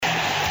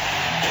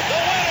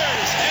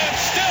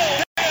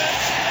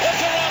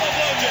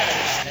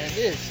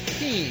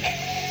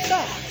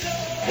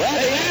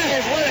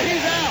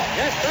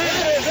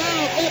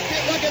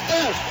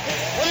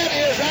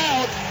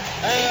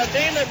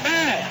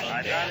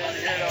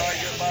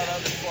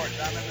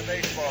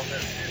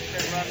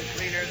run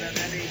cleaner than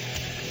any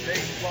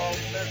baseball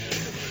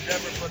business that was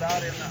ever put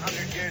out in the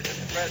 100 years at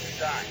the present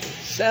time.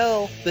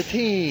 Sell the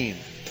team.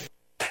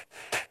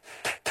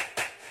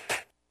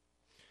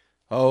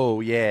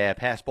 Oh, yeah.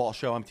 Passball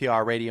Show,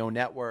 MTR Radio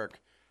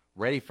Network.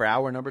 Ready for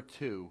hour number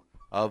 2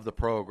 of the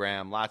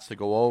program. Lots to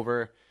go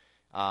over.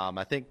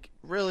 I think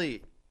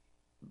really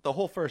the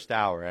whole first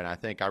hour, and I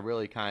think I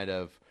really kind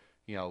of,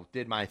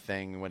 did my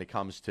thing when it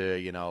comes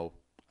to,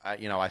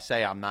 I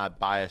say I'm not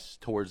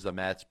biased towards the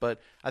Mets, but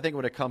I think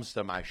when it comes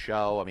to my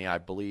show, I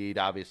bleed,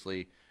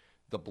 obviously,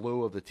 the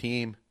blue of the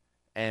team,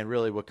 and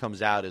really what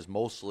comes out is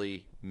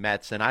mostly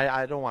Mets, and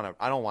I don't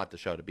want the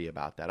show to be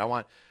about that. I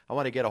want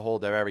to get a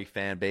hold of every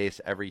fan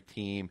base, every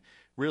team,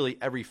 really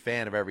every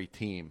fan of every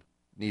team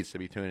needs to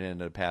be tuning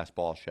into the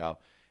Passball Show.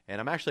 And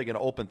I'm actually going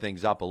to open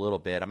things up a little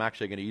bit. I'm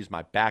actually going to use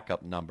my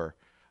backup number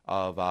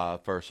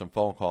for some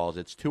phone calls.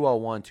 It's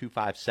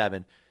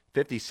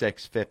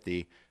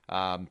 201-257-5650.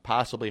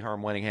 Possibly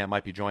Herm Winningham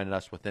might be joining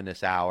us within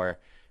this hour.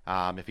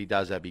 If he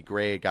does, that'd be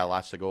great. Got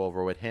lots to go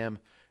over with him.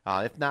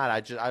 If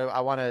not,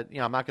 I want to,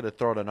 I'm not going to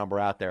throw the number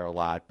out there a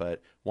lot,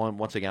 but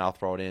once again, I'll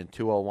throw it in,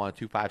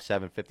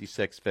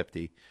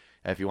 201-257-5650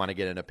 if you want to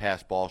get in a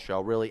Passball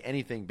Show. Really,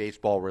 anything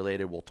baseball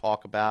related we'll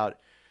talk about.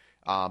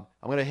 I'm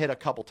going to hit a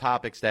couple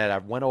topics that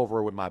I've went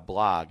over with my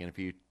blog, and if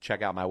you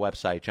check out my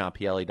website,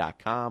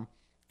 johnpielli.com,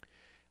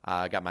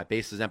 I got my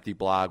Bases Empty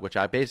blog, which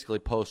I basically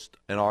post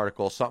an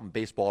article, something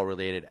baseball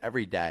related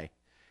every day.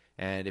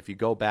 And if you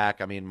go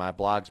back, my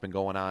blog's been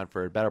going on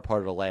for a better part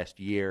of the last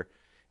year.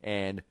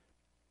 And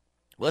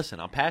listen,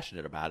 I'm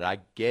passionate about it. I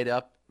get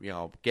up,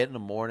 get in the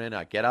morning,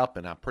 I get up,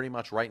 and I'm pretty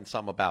much writing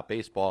something about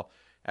baseball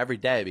every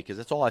day because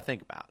that's all I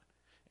think about.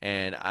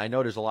 And I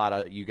know there's a lot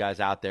of you guys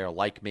out there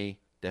like me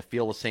that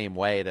feel the same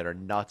way, that are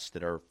nuts,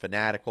 that are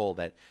fanatical,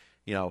 that,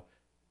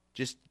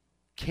 just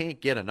can't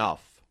get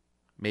enough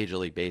Major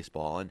League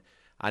Baseball. And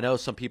I know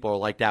some people are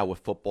like that with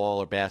football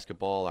or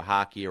basketball or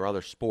hockey or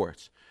other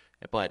sports,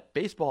 but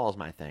baseball is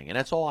my thing, and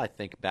that's all I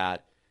think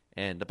about.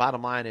 And the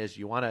bottom line is,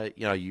 you want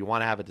to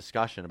have a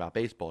discussion about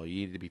baseball,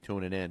 you need to be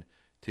tuning in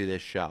to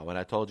this show. And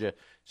I told you,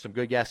 some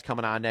good guests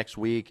coming on next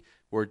week.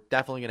 We're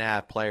definitely going to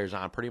have players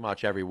on pretty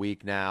much every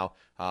week now.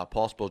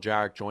 Paul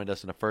Spoljaric joined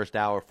us in the first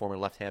hour, former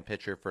left-hand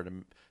pitcher for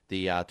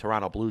the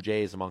Toronto Blue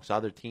Jays, amongst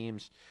other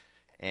teams.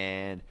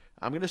 And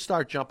I'm going to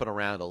start jumping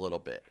around a little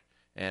bit.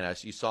 And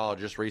as you saw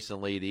just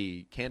recently,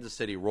 the Kansas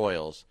City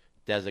Royals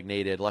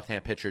designated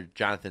left-hand pitcher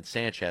Jonathan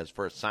Sanchez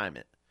for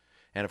assignment.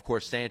 And, of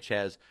course,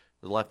 Sanchez,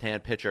 the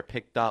left-hand pitcher,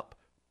 picked up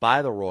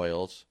by the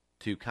Royals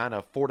to kind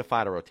of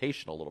fortify the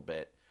rotation a little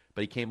bit.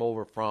 But he came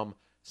over from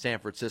San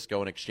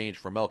Francisco in exchange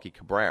for Melky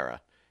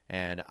Cabrera.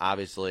 And,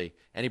 obviously,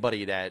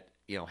 anybody that,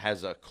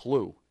 has a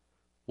clue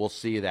will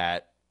see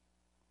that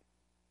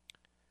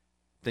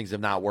things have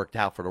not worked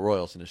out for the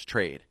Royals in this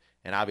trade.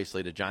 And,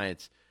 obviously, the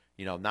Giants –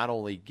 not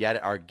only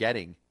are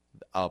getting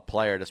a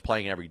player that's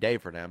playing every day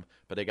for them,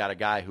 but they got a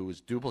guy who is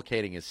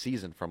duplicating his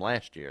season from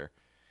last year,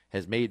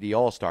 has made the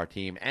All-Star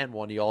team, and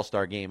won the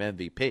All-Star Game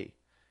MVP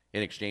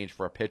in exchange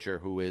for a pitcher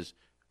who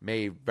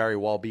may very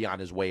well be on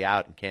his way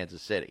out in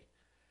Kansas City.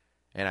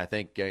 And I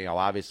think,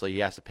 obviously he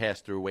has to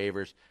pass through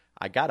waivers.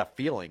 I got a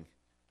feeling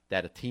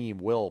that a team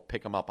will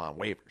pick him up on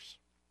waivers.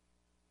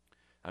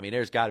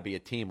 There's got to be a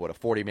team with a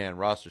 40-man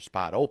roster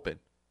spot open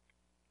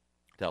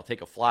that'll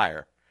take a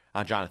flyer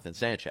on Jonathan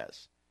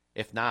Sanchez.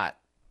 If not,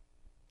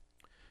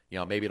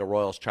 maybe the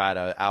Royals try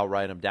to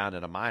outright him down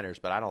in the minors,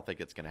 but I don't think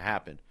it's going to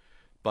happen.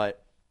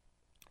 But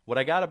what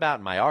I got about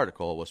in my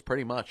article was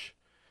pretty much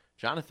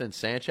Jonathan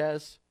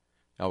Sanchez,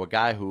 a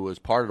guy who was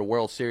part of the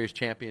World Series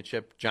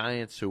championship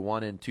Giants, who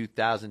won in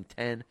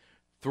 2010,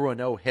 threw a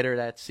no-hitter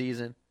that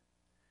season,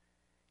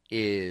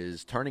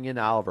 is turning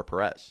into Oliver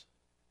Perez.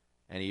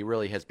 And he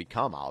really has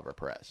become Oliver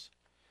Perez.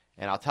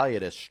 And I'll tell you,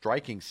 the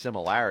striking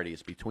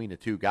similarities between the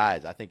two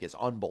guys, I think, is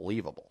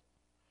unbelievable.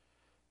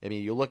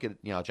 You look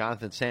at,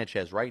 Jonathan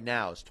Sanchez right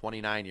now is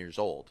 29 years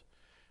old.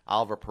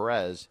 Oliver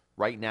Perez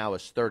right now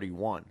is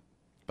 31,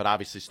 but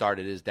obviously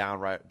started his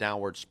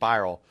downward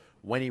spiral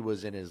when he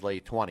was in his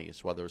late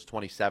 20s, whether it was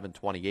 27,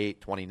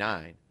 28,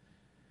 29.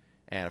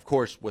 And, of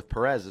course, with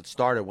Perez, it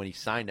started when he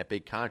signed that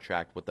big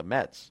contract with the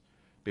Mets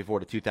before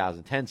the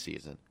 2010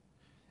 season.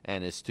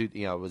 And his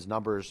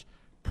numbers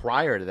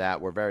prior to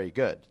that were very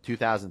good.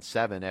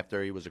 2007,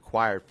 after he was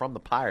acquired from the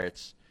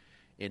Pirates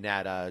in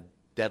that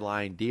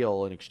deadline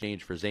deal in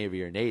exchange for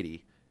Xavier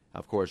Nady.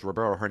 Of course,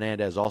 Roberto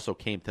Hernandez also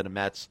came to the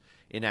Mets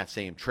in that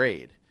same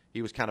trade.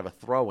 He was kind of a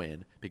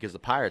throw-in because the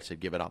Pirates had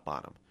given up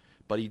on him.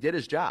 But he did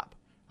his job.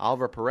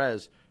 Oliver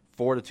Perez,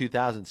 for the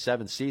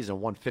 2007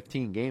 season, won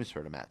 15 games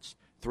for the Mets.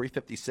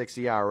 3.56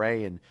 ERA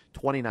in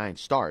 29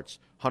 starts,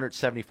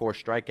 174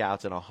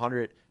 strikeouts in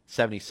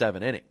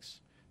 177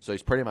 innings. So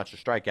he's pretty much a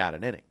strikeout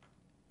an inning.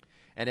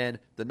 And then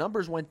the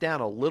numbers went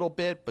down a little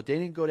bit, but they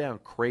didn't go down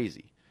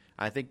crazy.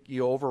 I think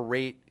you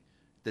overrate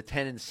the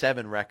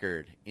 10-7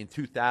 record in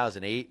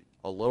 2008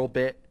 a little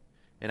bit,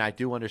 and I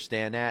do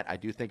understand that. I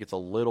do think it's a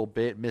little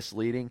bit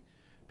misleading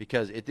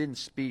because it didn't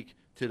speak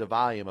to the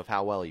volume of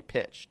how well he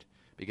pitched,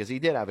 because he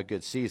did have a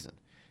good season.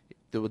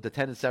 with the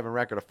 10-7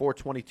 record, a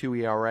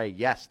 4.22 ERA.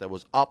 Yes, that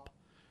was up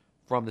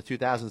from the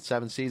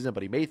 2007 season,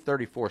 but he made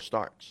 34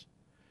 starts.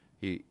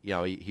 He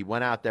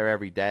went out there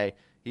every day.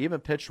 He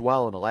even pitched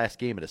well in the last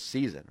game of the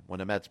season when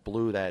the Mets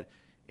blew that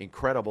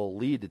incredible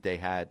lead that they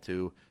had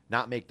to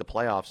not make the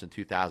playoffs in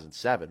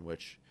 2007,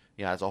 which,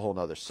 that's a whole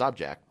other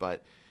subject.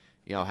 But,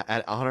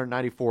 had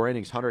 194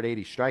 innings,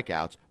 180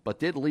 strikeouts, but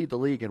did lead the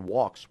league in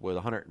walks with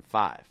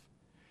 105.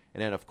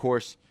 And then, of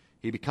course,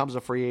 he becomes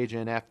a free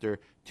agent after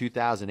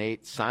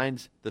 2008,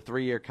 signs the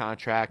 3-year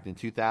contract in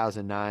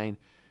 2009,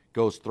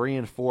 goes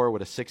 3-4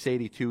 with a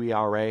 6.82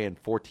 ERA and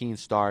 14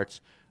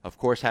 starts. Of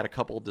course, had a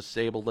couple of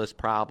disabled list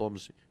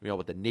problems,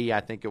 with the knee,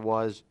 I think it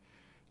was.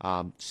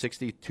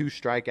 62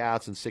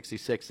 strikeouts in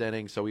 66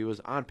 innings, so he was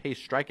on pace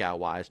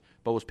strikeout-wise,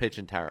 but was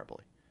pitching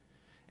terribly.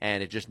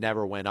 And it just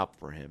never went up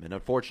for him. And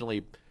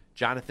unfortunately,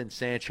 Jonathan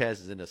Sanchez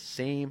is in the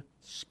same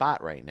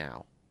spot right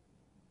now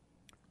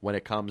when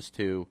it comes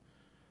to,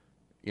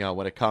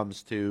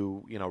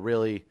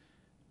 really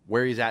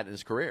where he's at in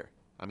his career.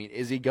 I mean,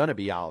 is he going to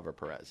be Oliver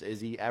Perez?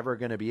 Is he ever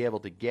going to be able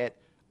to get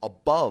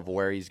above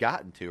where he's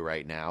gotten to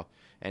right now?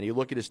 And you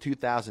look at his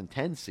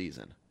 2010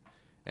 season,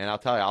 and I'll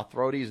tell you, I'll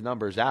throw these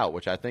numbers out,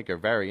 which I think are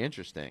very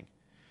interesting.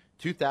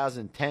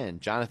 2010,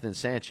 Jonathan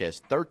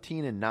Sanchez,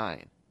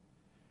 13-9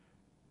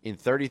 in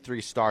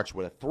 33 starts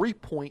with a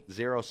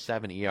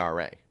 3.07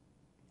 ERA,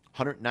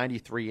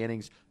 193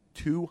 innings,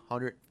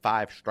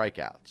 205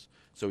 strikeouts.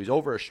 So he's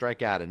over a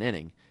strikeout an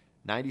inning,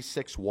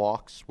 96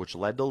 walks, which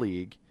led the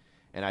league.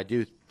 And I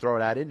do throw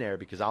that in there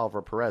because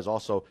Oliver Perez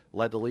also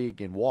led the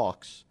league in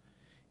walks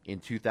in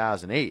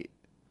 2008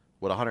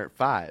 with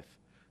 105.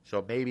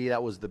 So maybe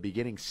that was the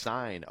beginning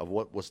sign of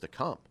what was to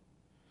come.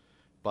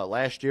 But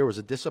last year was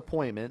a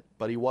disappointment,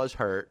 but he was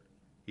hurt.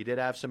 He did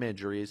have some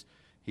injuries.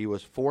 He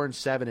was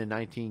 4-7 in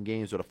 19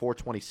 games with a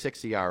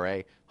 4.26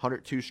 ERA,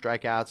 102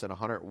 strikeouts, and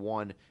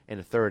 101 in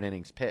the third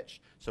innings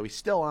pitched. So he's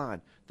still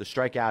on the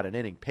strikeout and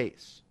inning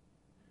pace.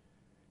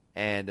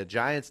 And the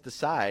Giants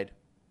decide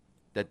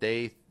that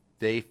they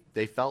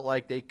felt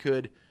like they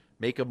could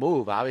make a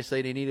move.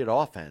 Obviously, they needed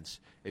offense.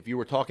 If you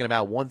were talking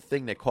about one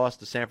thing that cost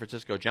the San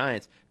Francisco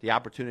Giants the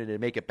opportunity to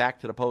make it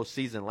back to the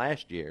postseason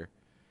last year,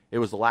 it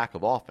was the lack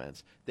of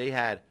offense. They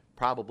had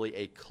probably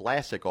a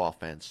classic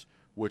offense,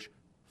 which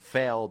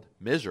failed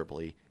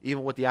miserably,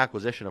 even with the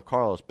acquisition of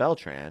Carlos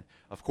Beltran.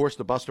 Of course,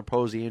 the Buster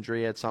Posey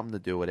injury had something to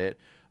do with it.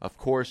 Of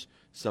course,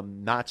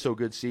 some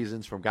not-so-good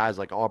seasons from guys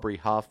like Aubrey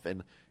Huff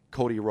and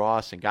Cody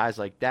Ross and guys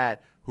like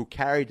that who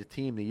carried the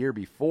team the year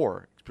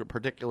before,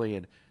 particularly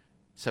in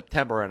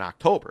September and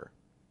October.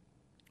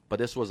 But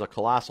this was a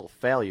colossal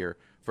failure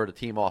for the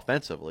team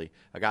offensively.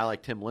 A guy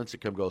like Tim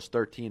Lincecum goes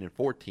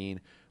 13-14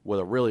 with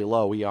a really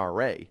low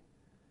ERA,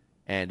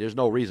 and there's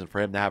no reason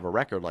for him to have a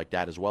record like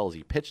that as well as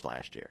he pitched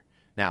last year.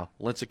 Now,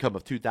 Lincecum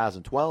of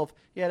 2012,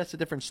 that's a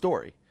different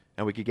story,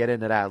 and we could get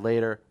into that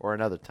later or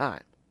another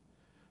time.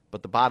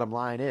 But the bottom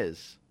line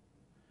is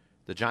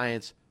the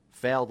Giants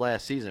failed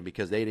last season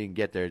because they didn't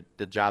get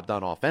the job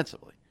done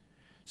offensively.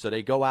 So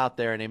they go out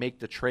there and they make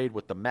the trade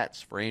with the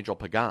Mets for Angel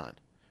Pagan,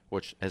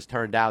 which has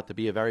turned out to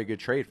be a very good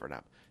trade for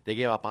them. They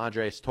gave up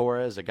Andres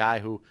Torres, a guy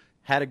who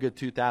had a good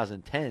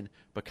 2010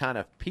 but kind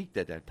of peaked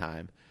at that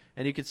time.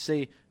 And you could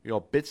see,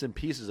 bits and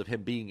pieces of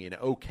him being an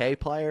okay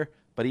player,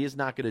 but he is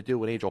not going to do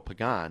what Angel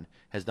Pagan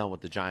has done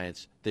with the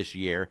Giants this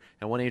year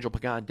and what Angel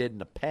Pagan did in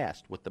the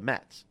past with the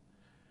Mets.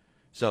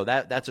 So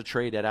that's a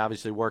trade that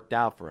obviously worked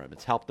out for him.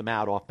 It's helped them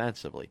out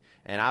offensively.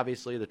 And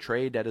obviously the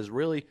trade that has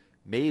really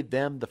made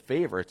them the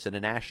favorites in the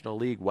National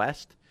League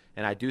West.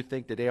 And I do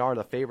think that they are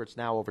the favorites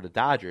now over the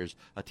Dodgers,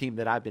 a team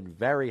that I've been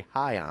very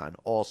high on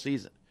all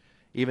season.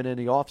 Even in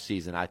the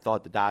offseason, I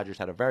thought the Dodgers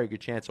had a very good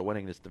chance of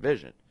winning this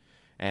division.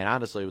 And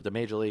honestly, with the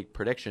Major League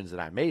predictions that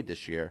I made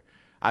this year,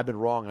 I've been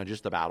wrong on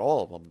just about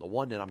all of them. The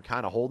one that I'm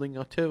kind of holding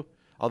to,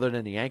 other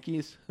than the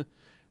Yankees,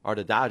 are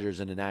the Dodgers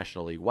in the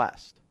National League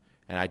West.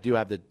 And I do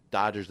have the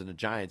Dodgers and the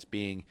Giants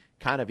being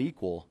kind of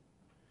equal.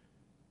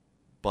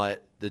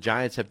 But the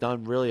Giants have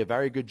done really a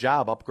very good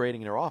job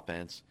upgrading their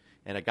offense.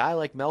 And a guy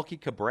like Melky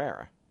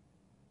Cabrera,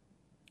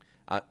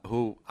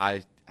 who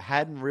I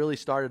hadn't really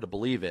started to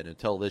believe in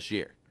until this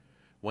year.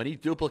 When he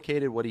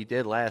duplicated what he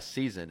did last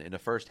season in the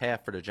first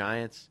half for the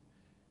Giants,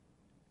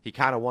 he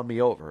kind of won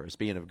me over as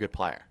being a good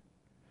player.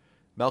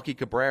 Melky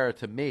Cabrera,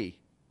 to me,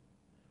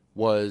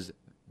 was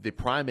the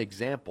prime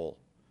example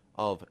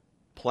of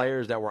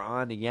players that were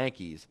on the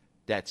Yankees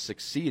that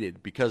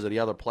succeeded because of the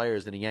other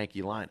players in the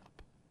Yankee lineup.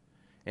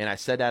 And I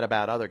said that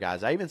about other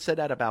guys. I even said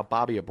that about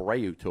Bobby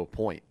Abreu to a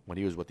point when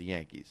he was with the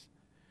Yankees.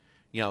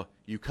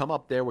 You come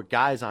up there with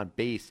guys on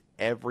base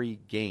every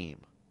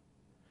game.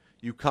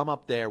 You come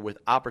up there with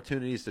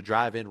opportunities to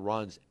drive in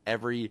runs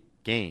every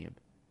game.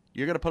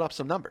 You're going to put up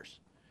some numbers.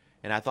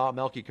 And I thought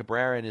Melky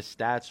Cabrera and his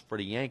stats for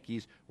the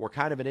Yankees were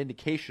kind of an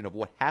indication of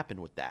what happened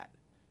with that.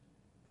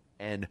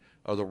 And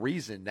the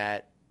reason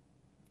that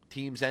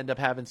teams end up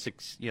having,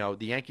 the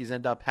Yankees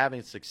end up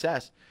having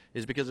success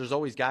is because there's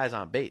always guys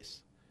on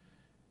base.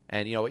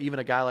 And, even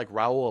a guy like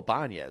Raul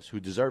Ibanez, who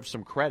deserves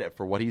some credit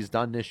for what he's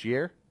done this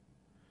year,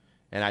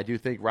 And I do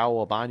think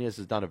Raul Ibanez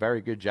has done a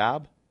very good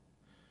job.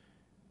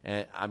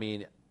 And I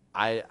mean,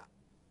 I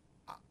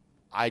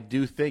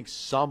do think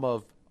some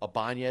of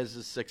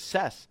Ibanez's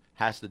success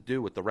has to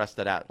do with the rest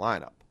of that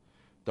lineup.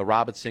 The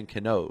Robinson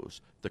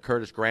Canoes, the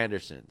Curtis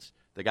Grandersons,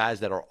 the guys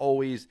that are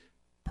always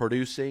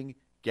producing,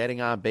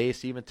 getting on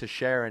base, even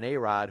Teixeira and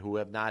A-Rod, who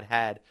have not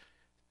had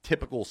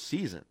typical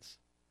seasons,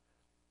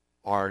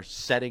 are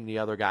setting the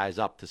other guys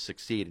up to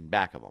succeed in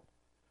back of them.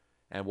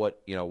 And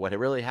what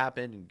really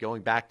happened,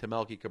 going back to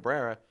Melky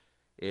Cabrera,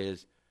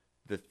 is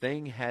the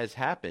thing has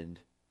happened,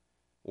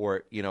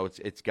 or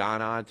it's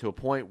gone on to a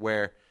point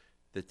where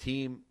the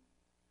team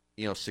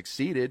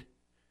succeeded,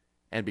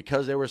 and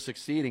because they were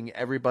succeeding,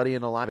 everybody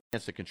in the lineup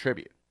has to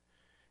contribute.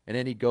 And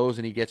then he goes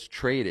and he gets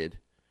traded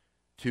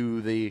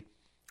to the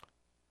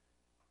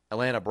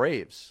Atlanta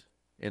Braves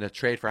in a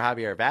trade for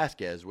Javier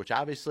Vasquez, which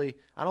obviously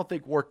I don't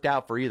think worked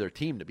out for either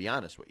team, to be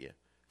honest with you.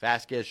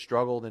 Vasquez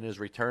struggled in his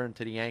return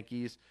to the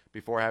Yankees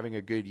before having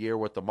a good year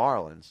with the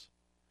Marlins.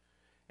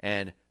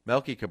 And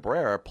Melky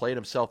Cabrera played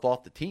himself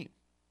off the team.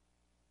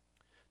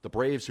 The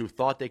Braves, who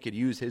thought they could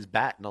use his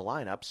bat in the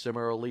lineup,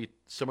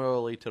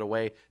 similarly to the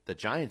way the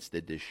Giants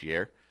did this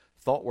year,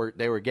 thought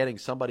they were getting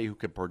somebody who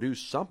could produce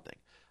something.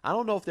 I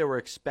don't know if they were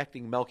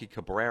expecting Melky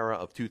Cabrera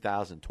of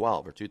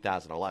 2012 or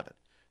 2011,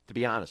 to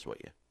be honest with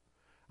you.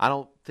 I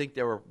don't think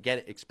they were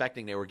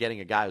expecting they were getting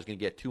a guy who's going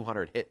to get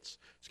 200 hits,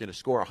 who's going to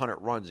score 100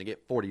 runs and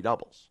get 40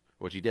 doubles,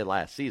 which he did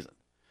last season.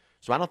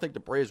 So I don't think the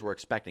Braves were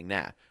expecting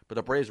that. But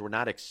the Braves were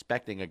not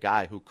expecting a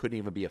guy who couldn't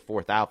even be a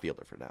fourth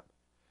outfielder for them.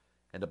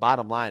 And the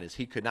bottom line is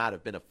he could not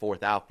have been a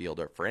fourth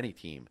outfielder for any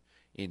team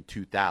in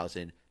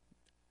 2010.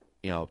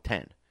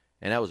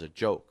 And that was a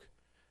joke.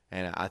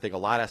 And I think a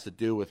lot has to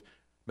do with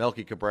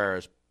Melky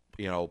Cabrera's,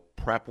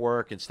 prep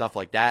work and stuff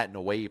like that, and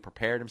the way he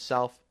prepared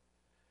himself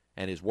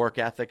and his work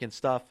ethic and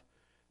stuff.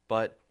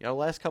 But, the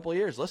last couple of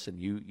years, listen,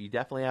 you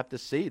definitely have to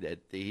see that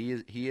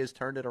he has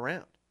turned it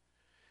around.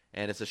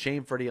 And it's a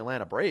shame for the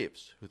Atlanta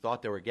Braves, who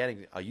thought they were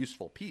getting a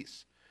useful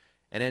piece,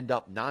 and end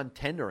up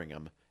non-tendering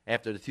him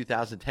after the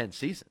 2010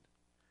 season.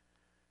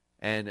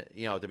 And,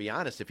 to be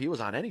honest, if he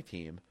was on any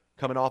team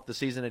coming off the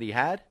season that he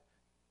had,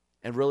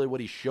 and really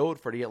what he showed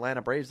for the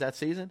Atlanta Braves that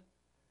season,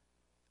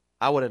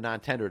 I would have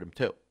non-tendered him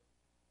too.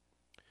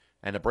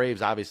 And the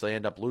Braves obviously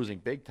end up losing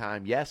big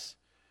time. Yes,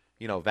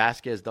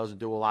 Vasquez doesn't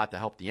do a lot to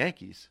help the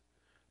Yankees,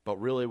 but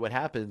really what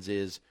happens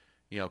is,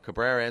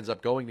 Cabrera ends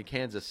up going to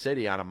Kansas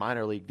City on a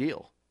minor league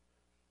deal,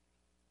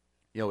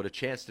 with a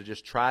chance to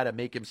just try to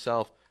make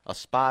himself a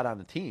spot on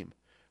the team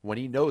when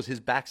he knows his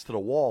back's to the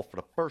wall for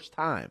the first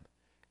time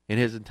in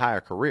his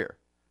entire career.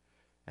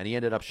 And he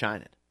ended up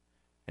shining.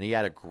 And he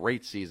had a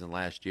great season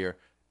last year.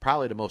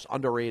 Probably the most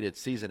underrated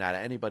season out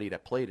of anybody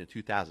that played in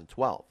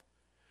 2012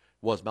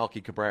 was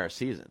Melky Cabrera's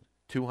season.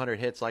 200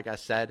 hits, like I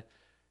said,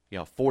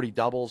 40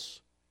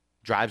 doubles,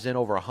 drives in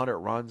over 100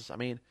 runs. I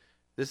mean,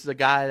 this is a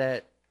guy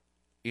that,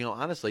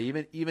 honestly,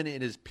 even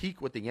in his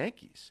peak with the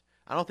Yankees,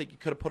 I don't think he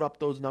could have put up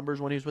those numbers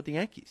when he was with the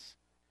Yankees.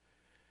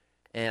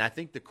 And I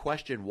think the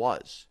question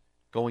was,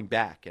 going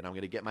back, and I'm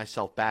going to get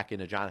myself back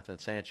into Jonathan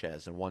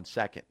Sanchez in 1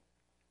 second.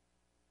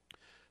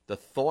 The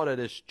thought of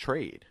this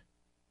trade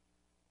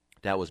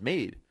that was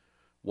made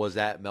was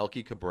that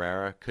Melky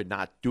Cabrera could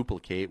not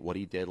duplicate what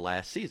he did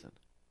last season.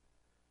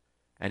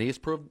 And he's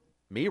proved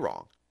me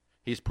wrong.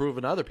 He's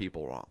proven other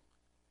people wrong.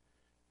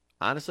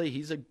 Honestly,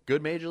 he's a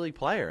good major league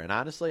player. And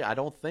honestly, I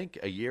don't think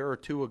a year or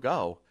two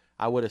ago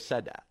I would have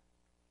said that.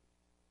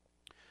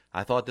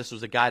 I thought this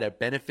was a guy that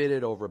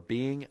benefited over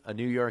being a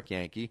New York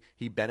Yankee.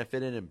 He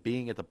benefited in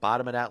being at the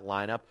bottom of that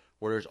lineup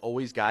where there's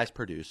always guys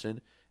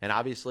producing. And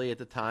obviously at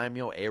the time,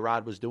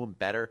 A-Rod was doing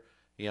better.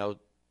 A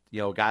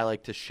guy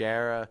like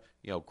Teixeira,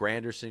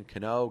 Granderson,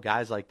 Cano,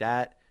 guys like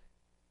that,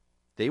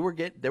 they were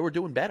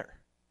doing better.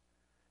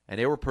 And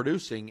they were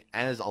producing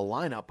as a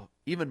lineup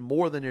even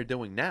more than they're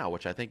doing now,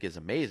 which I think is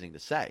amazing to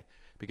say.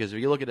 Because if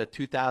you look at the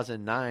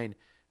 2009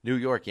 New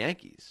York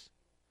Yankees,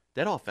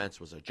 that offense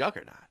was a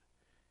juggernaut.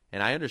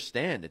 And I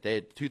understand that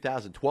the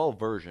 2012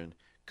 version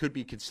could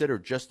be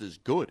considered just as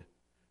good.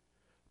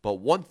 But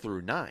 1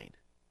 through 9,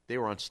 they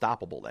were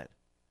unstoppable then.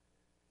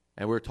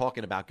 And we're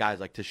talking about guys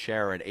like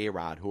Teixeira and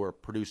A-Rod who are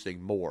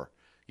producing more.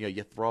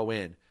 You throw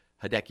in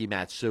Hideki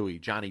Matsui,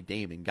 Johnny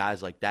Damon,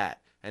 guys like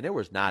that. And there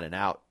was not an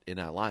out in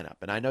that lineup.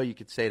 And I know you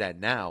could say that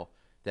now,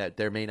 that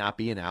there may not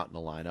be an out in the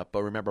lineup.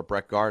 But remember,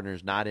 Brett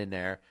Gardner's not in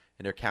there.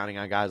 And they're counting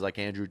on guys like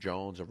Andrew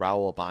Jones and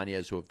Raul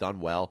Ibanez who have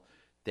done well.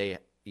 They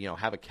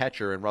have a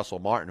catcher in Russell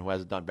Martin who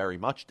hasn't done very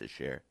much this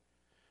year.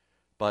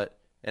 But,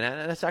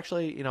 and that's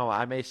actually,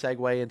 I may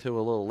segue into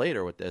a little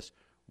later with this.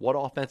 What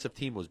offensive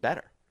team was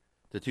better?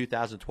 The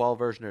 2012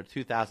 version or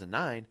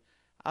 2009?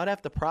 I would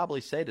have to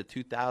probably say the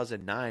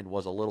 2009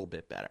 was a little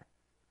bit better.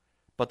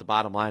 But the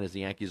bottom line is the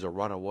Yankees are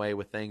running away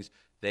with things.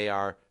 They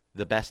are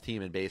the best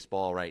team in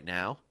baseball right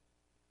now.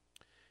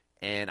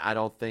 And I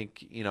don't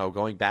think,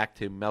 going back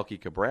to Melky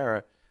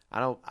Cabrera,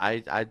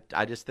 I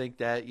just think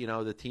that,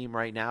 the team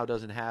right now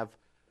doesn't have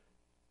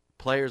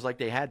players like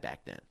they had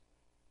back then.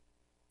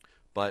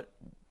 But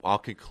I'll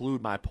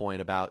conclude my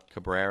point about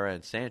Cabrera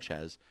and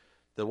Sanchez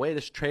the way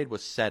this trade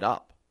was set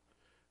up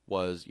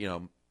was,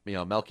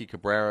 Melky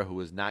Cabrera, who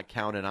was not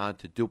counted on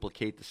to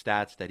duplicate the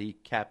stats that he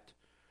kept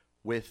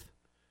with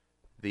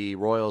the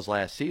Royals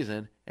last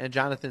season, and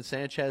Jonathan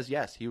Sanchez,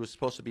 yes, he was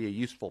supposed to be a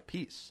useful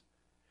piece.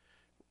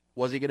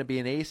 Was he going to be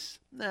an ace?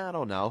 Nah, I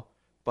don't know.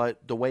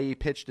 But the way he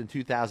pitched in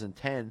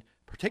 2010,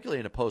 particularly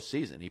in the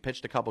postseason, he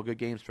pitched a couple good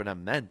games for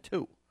them then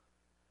too.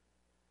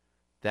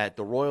 That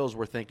the Royals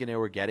were thinking they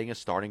were getting a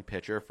starting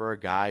pitcher for a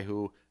guy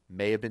who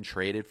may have been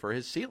traded for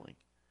his ceiling.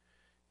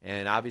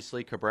 And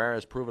obviously Cabrera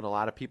has proven a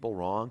lot of people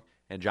wrong,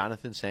 and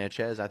Jonathan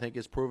Sanchez, I think,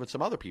 has proven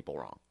some other people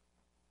wrong.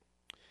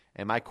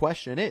 And my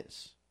question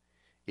is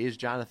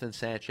Jonathan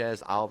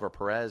Sanchez Oliver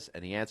Perez?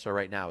 And the answer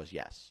right now is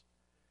yes.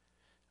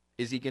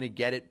 Is he going to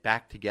get it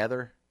back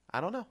together?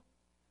 I don't know.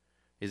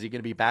 Is he going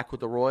to be back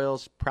with the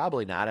Royals?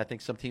 Probably not. I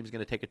think some team's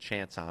going to take a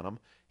chance on him.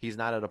 He's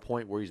not at a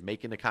point where he's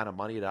making the kind of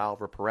money that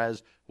Oliver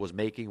Perez was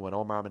making when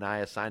Omar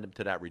Minaya signed him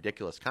to that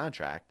ridiculous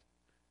contract.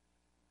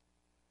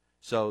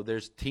 So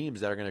there's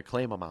teams that are going to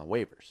claim him on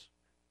waivers.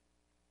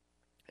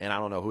 And I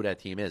don't know who that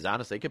team is.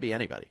 Honestly, it could be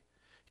anybody.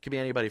 It could be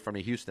anybody from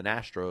the Houston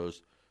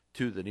Astros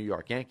to the New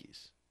York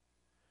Yankees.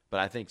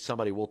 But I think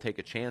somebody will take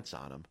a chance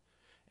on him.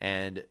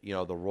 And,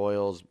 the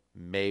Royals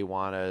may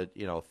want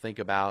to, think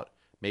about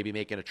maybe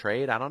making a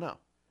trade. I don't know.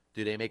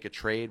 Do they make a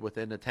trade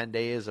within the 10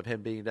 days of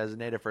him being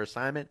designated for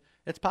assignment?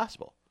 It's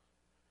possible.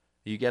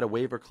 You get a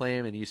waiver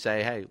claim and you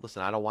say, hey,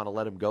 listen, I don't want to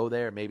let him go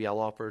there. Maybe I'll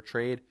offer a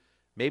trade.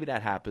 Maybe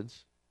that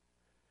happens.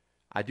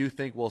 I do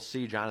think we'll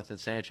see Jonathan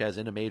Sanchez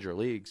in the major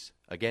leagues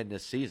again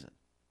this season.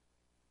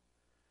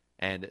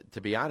 And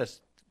to be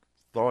honest,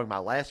 throwing my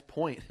last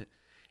point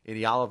in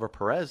the Oliver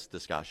Perez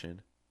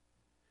discussion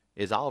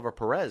is Oliver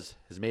Perez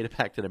has made it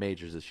back to the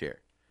majors this year.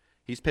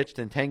 He's pitched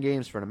in 10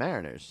 games for the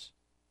Mariners.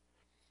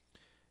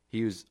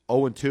 He was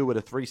 0-2 with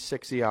a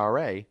 3.6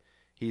 ERA.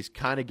 He's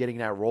kind of getting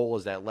that role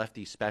as that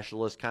lefty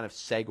specialist, kind of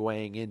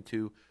segueing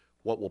into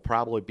what will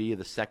probably be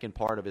the second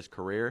part of his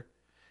career.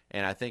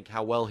 And I think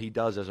how well he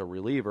does as a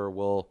reliever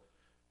will,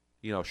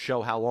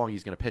 show how long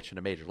he's going to pitch in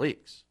the major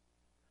leagues.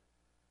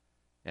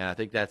 And I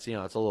think that's,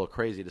 it's a little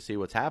crazy to see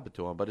what's happened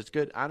to him. But it's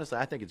good. Honestly,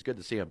 I think it's good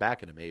to see him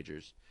back in the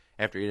majors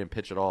after he didn't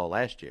pitch at all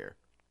last year.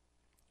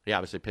 He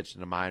obviously pitched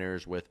in the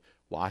minors with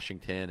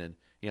Washington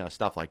and,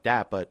 stuff like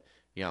that. But,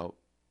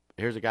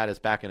 here's a guy that's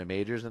back in the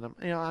majors. And,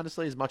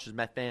 honestly, as much as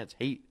Met fans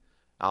hate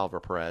Oliver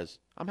Perez,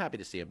 I'm happy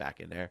to see him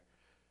back in there.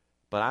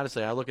 But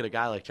honestly, I look at a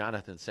guy like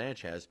Jonathan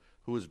Sanchez,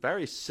 who is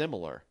very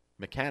similar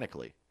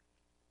mechanically.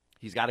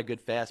 He's got a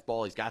good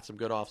fastball. He's got some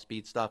good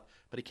off-speed stuff,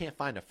 but he can't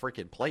find a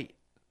freaking plate.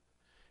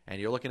 And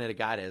you're looking at a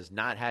guy that has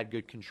not had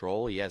good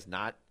control. He has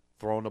not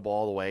thrown the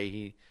ball the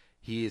way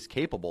he is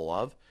capable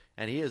of,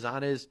 and he is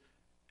on his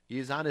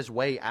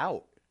way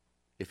out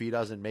if he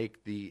doesn't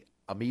make the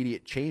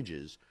immediate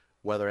changes,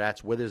 whether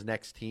that's with his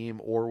next team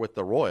or with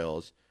the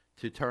Royals,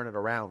 to turn it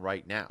around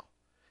right now.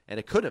 And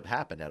it could have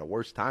happened at a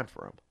worse time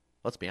for him.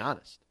 Let's be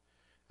honest.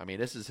 I mean,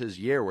 this is his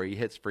year where he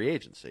hits free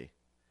agency.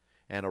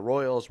 And the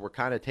Royals were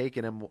kind of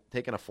taking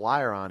a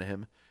flyer on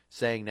him,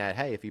 saying that,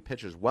 hey, if he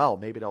pitches well,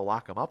 maybe they'll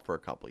lock him up for a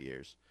couple of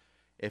years.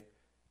 If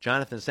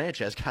Jonathan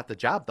Sanchez got the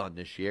job done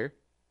this year,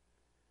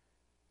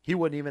 he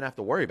wouldn't even have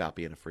to worry about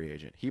being a free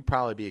agent. He'd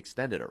probably be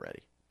extended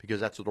already, because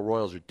that's what the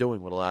Royals are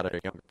doing with a lot of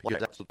their younger players.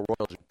 That's what the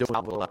Royals are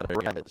doing with a lot of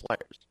their young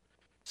players.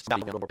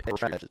 Speaking of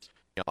pitchers,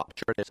 I'm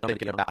sure they're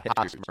thinking about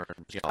Hosmer.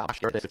 I'm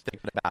sure they're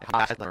thinking about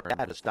Hosmer and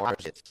that as far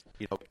as,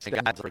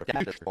 and guys like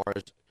that as far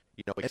as,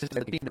 it's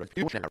the team that's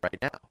doing that right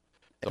now.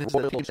 The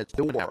Royals that's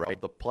doing that right.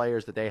 The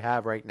players that they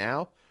have right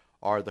now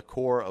are the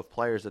core of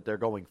players that they're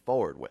going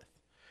forward with.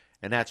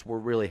 And that's what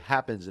really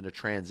happens in a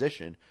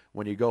transition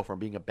when you go from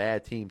being a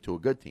bad team to a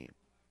good team.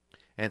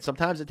 And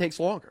sometimes it takes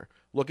longer.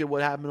 Look at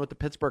what happened with the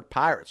Pittsburgh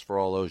Pirates for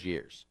all those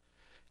years.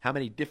 How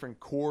many different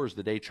cores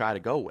did they try to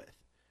go with?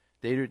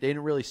 They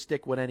didn't really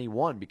stick with any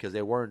one because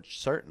they weren't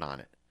certain on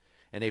it.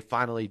 And they've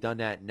finally done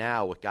that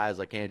now with guys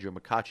like Andrew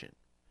McCutchen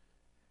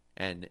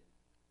and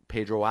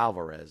Pedro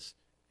Alvarez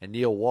and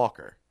Neil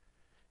Walker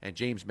and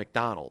James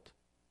McDonald.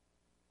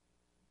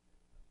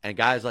 And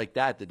guys like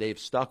that they've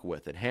stuck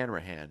with at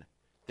Hanrahan.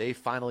 They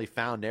finally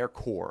found their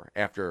core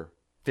after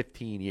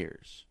 15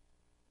 years.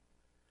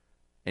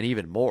 And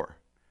even more.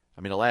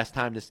 I mean, the last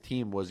time this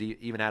team was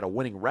even at a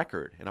winning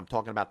record, and I'm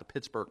talking about the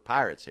Pittsburgh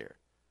Pirates here,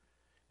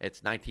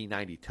 it's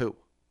 1992.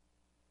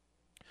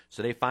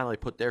 So they finally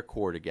put their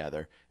core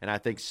together. And I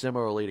think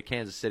similarly to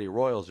Kansas City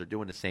Royals are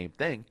doing the same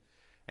thing.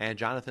 And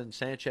Jonathan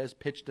Sanchez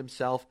pitched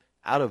himself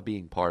out of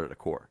being part of the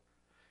core.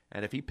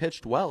 And if he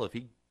pitched well, if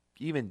he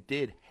even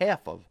did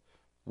half of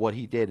what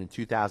he did in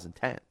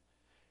 2010,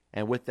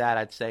 and with that,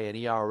 I'd say an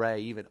ERA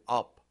even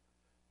up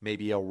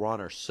maybe a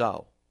run or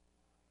so,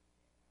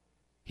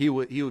 he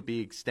would be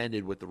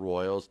extended with the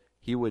Royals.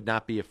 He would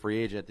not be a free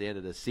agent at the end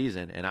of the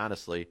season, and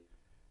honestly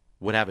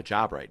would have a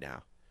job right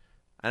now.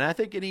 And I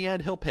think in the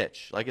end he'll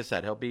pitch. Like I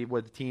said, he'll be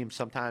with the team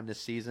sometime this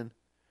season.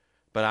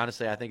 But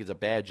honestly, I think it's a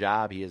bad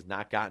job. He has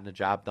not gotten the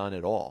job done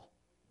at all.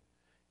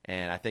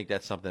 And I think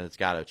that's something that's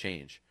got to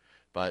change.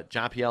 But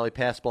John Pielli,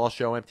 Passball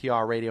Show,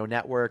 MTR Radio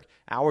Network,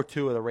 hour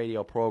 2 of the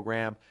radio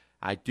program.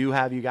 I do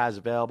have you guys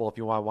available if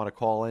you want to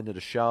call into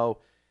the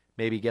show,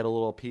 maybe get a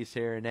little piece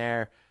here and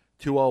there.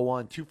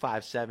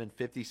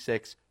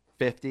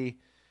 201-257-5650.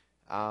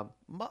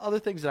 Other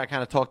things that I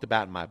kind of talked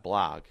about in my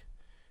blog.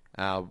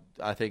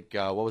 I think,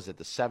 what was it,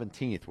 the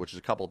 17th, which is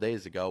a couple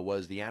days ago,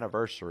 was the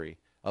anniversary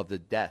of the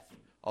death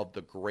of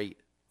the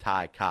great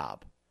Ty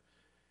Cobb.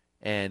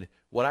 And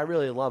what I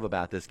really love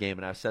about this game,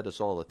 and I've said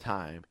this all the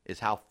time, is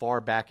how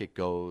far back it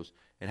goes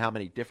and how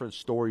many different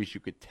stories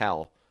you could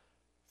tell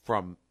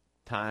from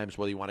times,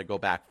 whether you want to go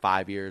back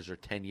 5 years or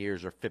 10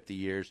 years or 50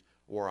 years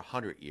or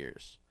 100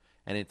 years.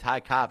 And in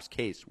Ty Cobb's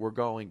case, we're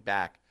going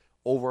back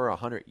over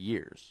 100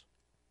 years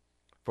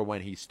from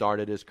when he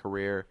started his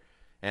career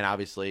and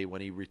obviously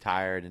when he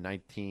retired in I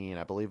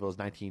believe it was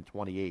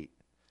 1928,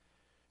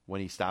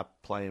 when he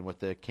stopped playing with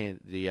the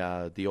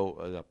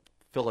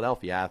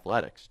Philadelphia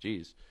Athletics.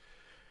 Jeez.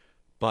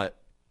 But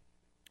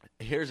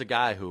here's a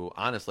guy who,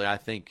 honestly, I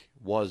think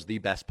was the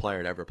best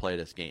player to ever play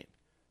this game.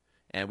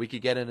 And we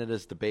could get into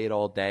this debate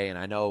all day, and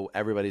I know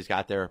everybody's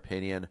got their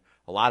opinion.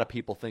 A lot of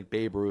people think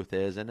Babe Ruth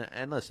is,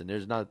 and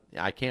listen,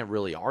 I can't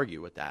really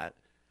argue with that.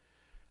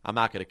 I'm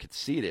not going to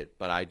concede it,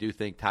 but I do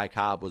think Ty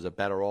Cobb was a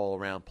better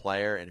all-around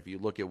player, and if you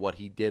look at what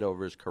he did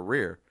over his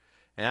career,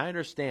 and I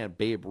understand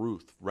Babe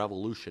Ruth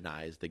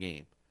revolutionized the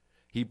game.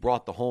 He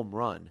brought the home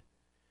run,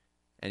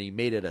 and he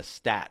made it a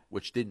stat,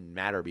 which didn't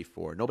matter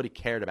before. Nobody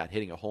cared about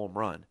hitting a home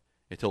run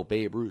until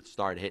Babe Ruth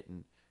started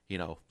hitting,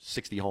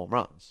 60 home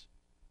runs.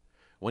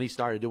 When he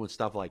started doing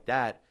stuff like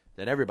that,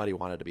 then everybody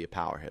wanted to be a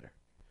power hitter.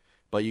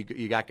 But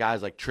you got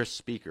guys like Tris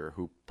Speaker,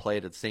 who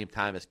played at the same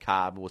time as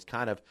Cobb and was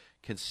kind of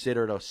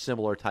considered a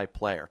similar type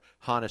player.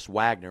 Honus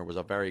Wagner was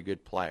a very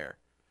good player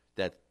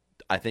that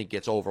I think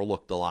gets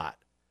overlooked a lot.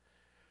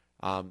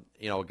 A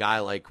guy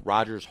like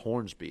Rogers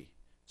Hornsby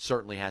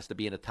certainly has to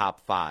be in the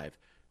top 5.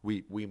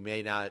 We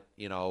may not,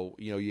 you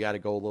got to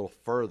go a little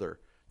further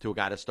to a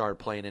guy that started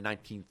playing in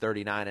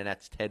 1939, and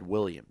that's Ted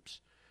Williams.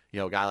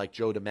 A guy like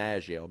Joe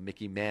DiMaggio,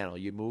 Mickey Mantle.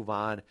 You move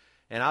on.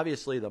 And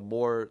obviously, the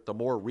more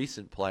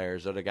recent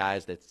players are the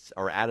guys that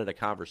are out of the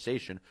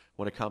conversation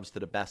when it comes to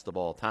the best of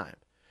all time.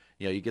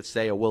 You could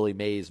say a Willie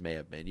Mays may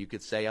have been. You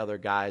could say other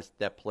guys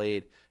that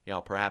played,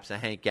 perhaps a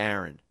Hank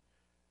Aaron.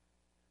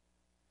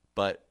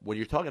 But when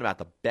you're talking about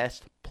the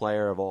best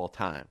player of all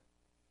time,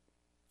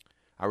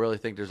 I really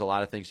think there's a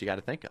lot of things you got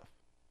to think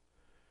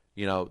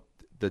of.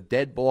 The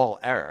dead ball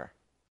era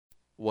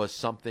was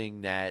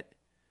something that,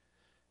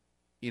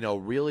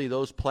 really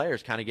those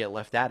players kind of get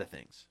left out of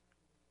things.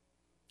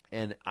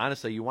 And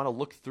honestly, you want to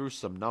look through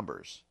some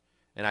numbers.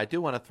 And I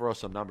do want to throw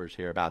some numbers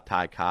here about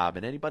Ty Cobb.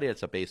 And anybody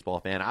that's a baseball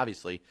fan,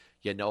 obviously,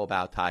 you know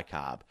about Ty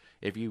Cobb.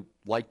 If you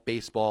like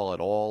baseball at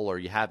all or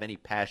you have any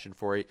passion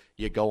for it,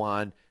 you go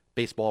on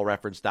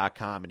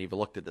baseballreference.com and you've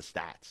looked at the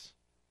stats.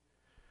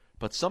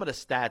 But some of the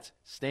stats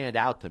stand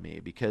out to me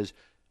because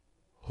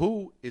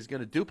who is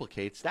going to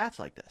duplicate stats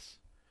like this?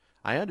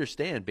 I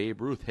understand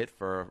Babe Ruth hit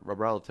for a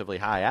relatively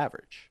high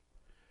average.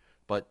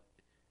 But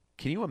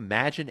can you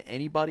imagine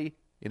anybody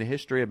in the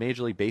history of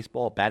Major League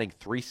Baseball batting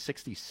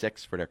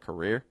 .366 for their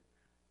career?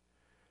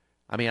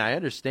 I mean, I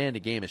understand the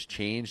game has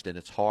changed and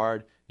it's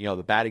hard.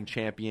 The batting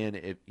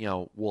champion,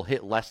 will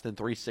hit less than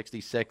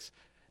 .366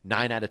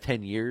 9 out of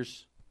 10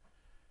 years.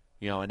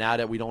 And now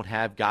that we don't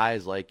have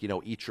guys like,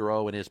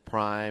 Ichiro in his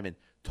prime and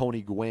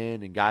Tony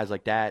Gwynn and guys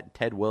like that and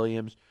Ted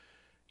Williams,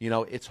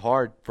 it's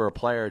hard for a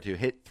player to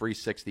hit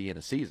 .360 in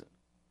a season.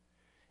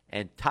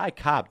 And Ty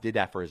Cobb did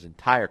that for his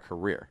entire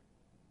career.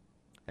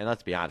 And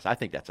let's be honest, I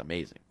think that's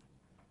amazing.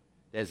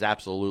 It's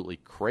absolutely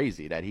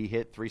crazy that he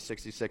hit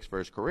 .366 for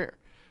his career.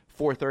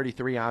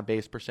 .433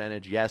 on-base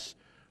percentage, yes,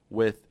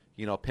 with,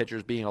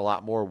 pitchers being a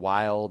lot more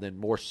wild and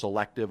more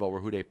selective over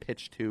who they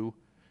pitch to.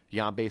 The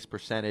on-base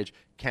percentage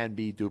can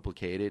be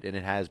duplicated, and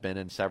it has been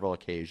in several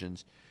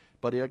occasions.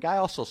 But the guy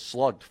also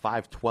slugged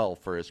 .512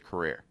 for his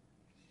career.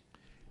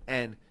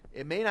 And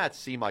it may not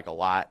seem like a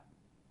lot.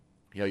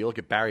 You look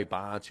at Barry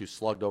Bonds, who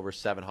slugged over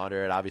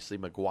 700, obviously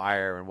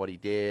McGuire and what he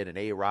did, and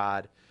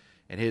A-Rod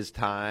and his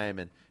time,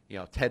 and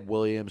Ted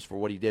Williams for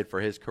what he did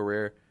for his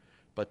career.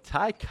 But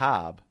Ty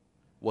Cobb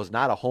was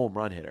not a home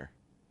run hitter,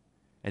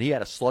 and he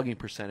had a slugging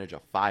percentage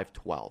of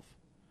 .512.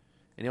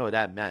 And you know what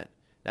that meant?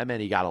 That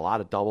meant he got a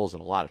lot of doubles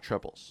and a lot of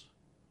triples.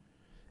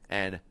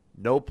 And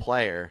no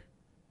player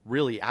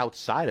really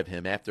outside of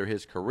him after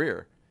his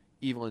career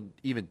even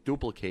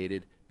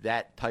duplicated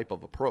that type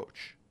of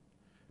approach.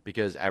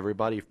 Because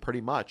everybody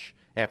pretty much,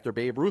 after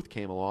Babe Ruth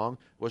came along,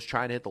 was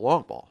trying to hit the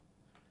long ball.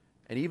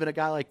 And even a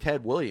guy like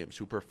Ted Williams,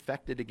 who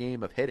perfected the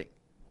game of hitting.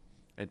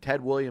 And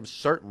Ted Williams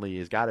certainly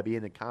has got to be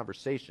in the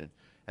conversation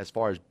as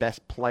far as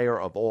best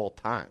player of all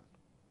time.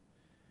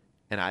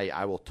 And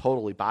I will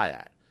totally buy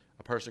that.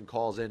 A person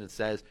calls in and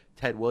says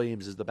Ted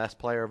Williams is the best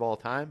player of all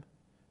time,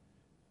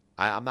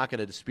 I'm not going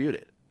to dispute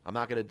it. I'm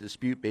not going to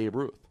dispute Babe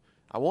Ruth.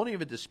 I won't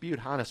even dispute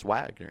Honus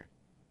Wagner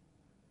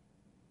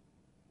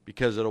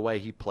because of the way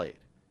he played.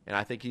 And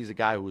I think he's a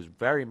guy who was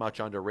very much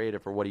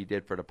underrated for what he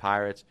did for the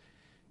Pirates.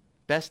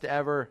 Best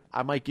ever,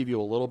 I might give you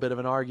a little bit of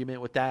an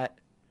argument with that,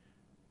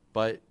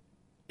 but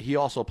he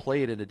also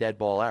played in the dead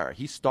ball era.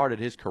 He started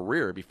his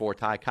career before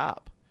Ty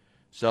Cobb.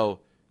 So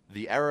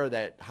the era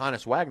that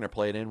Honus Wagner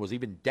played in was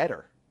even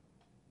deader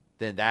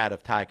than that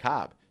of Ty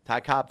Cobb.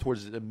 Ty Cobb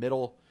towards the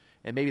middle,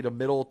 and maybe the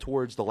middle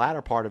towards the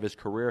latter part of his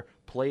career,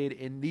 played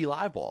in the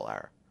live ball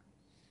era.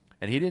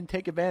 And he didn't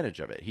take advantage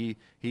of it.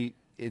 He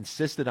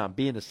insisted on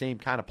being the same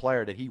kind of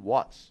player that he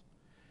was.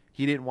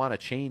 He didn't want to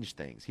change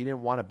things. He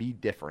didn't want to be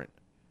different.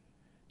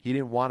 He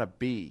didn't want to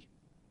be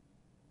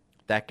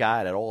that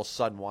guy that all of a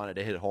sudden wanted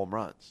to hit home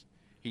runs.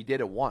 He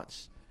did it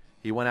once.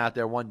 He went out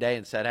there one day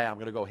and said, hey, I'm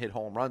going to go hit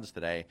home runs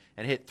today,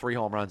 and hit 3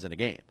 home runs in a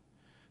game.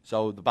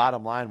 So the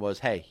bottom line was,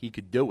 hey, he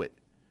could do it,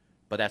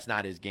 but that's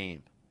not his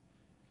game.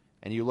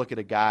 And you look at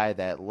a guy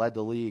that led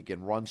the league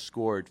in runs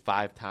scored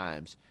 5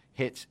 times,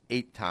 hits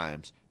 8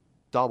 times,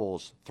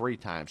 doubles 3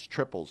 times,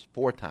 triples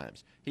 4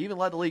 times. He even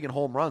led the league in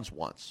home runs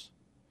once.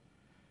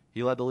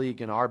 He led the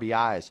league in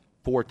RBIs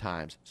 4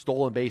 times,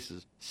 stolen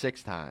bases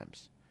 6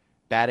 times,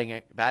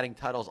 batting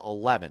titles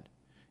 11.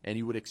 And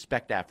you would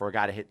expect that for a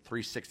guy to hit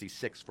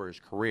 366 for his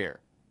career.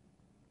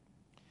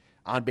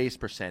 On-base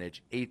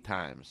percentage 8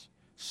 times.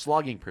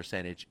 Slugging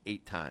percentage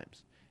 8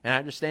 times. And I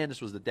understand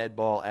this was the dead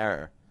ball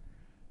era,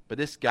 but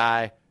this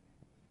guy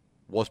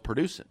was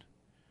producing.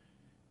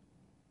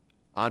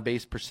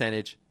 OPS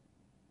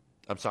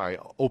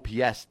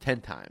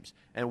 10 times.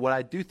 And what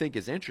I do think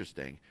is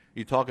interesting,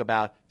 you talk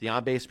about the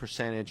on-base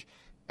percentage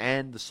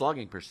and the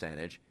slugging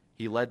percentage.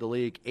 He led the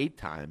league 8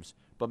 times,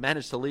 but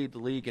managed to lead the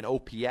league in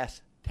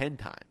OPS 10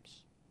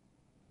 times.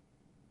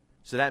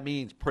 So that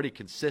means pretty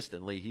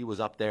consistently he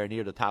was up there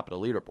near the top of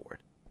the leaderboard.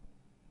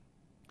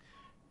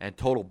 And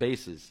total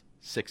bases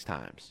 6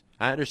 times.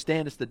 I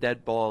understand it's the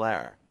dead ball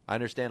era. I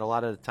understand a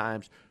lot of the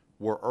times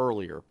were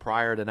earlier,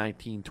 prior to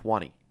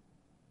 1920.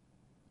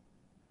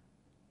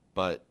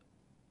 But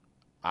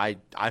I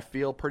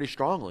feel pretty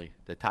strongly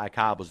that Ty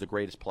Cobb was the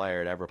greatest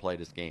player to ever play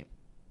this game.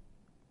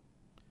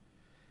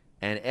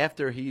 And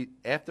after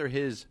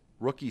his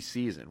rookie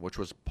season, which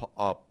was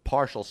a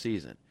partial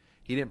season,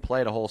 he didn't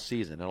play the whole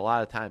season. And a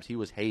lot of times he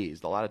was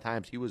hazed. A lot of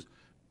times he was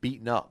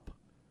beaten up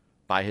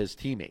by his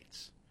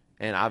teammates.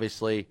 And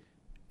obviously,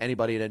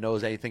 anybody that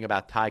knows anything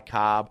about Ty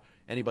Cobb,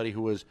 anybody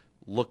who has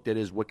looked at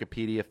his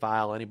Wikipedia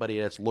file, anybody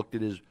that's looked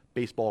at his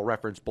Baseball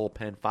Reference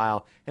bullpen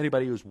file,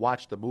 anybody who's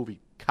watched the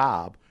movie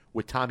Cobb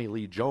with Tommy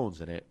Lee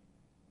Jones in it,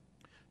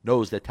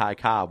 knows that Ty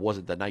Cobb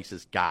wasn't the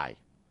nicest guy.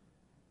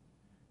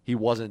 He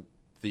wasn't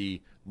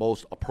the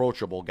most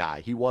approachable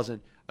guy. He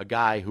wasn't a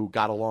guy who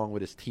got along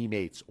with his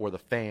teammates or the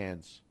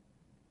fans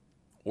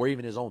or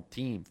even his own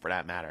team for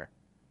that matter.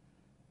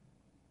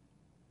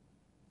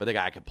 But the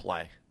guy could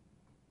play.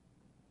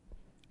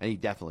 And he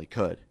definitely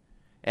could.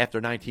 After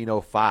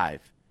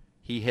 1905,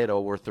 he hit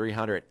over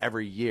 300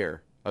 every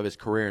year of his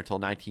career until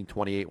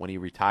 1928 when he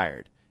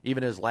retired.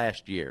 Even his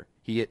last year,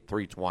 he hit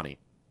 320.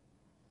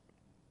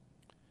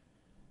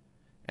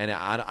 And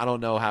I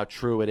don't know how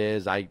true it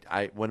is.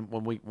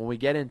 When we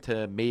get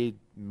into made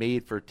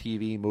for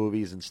TV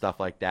movies and stuff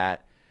like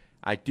that,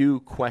 I do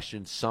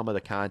question some of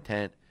the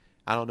content.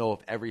 I don't know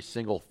if every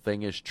single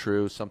thing is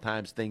true.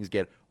 Sometimes things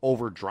get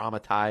over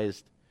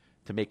dramatized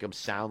to make them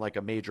sound like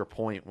a major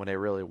point when they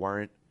really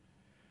weren't.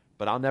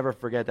 But I'll never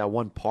forget that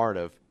one part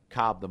of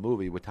Cobb the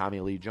movie with Tommy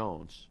Lee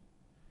Jones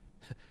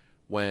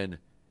when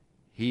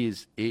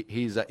he's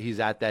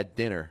at that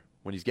dinner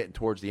when he's getting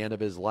towards the end of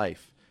his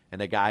life,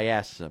 and the guy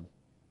asks him,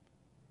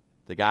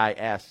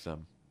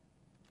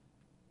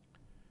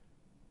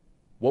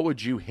 what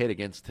would you hit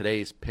against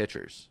today's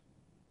pitchers?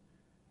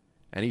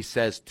 And he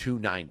says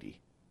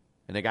 290.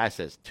 And the guy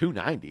says,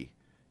 290?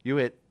 You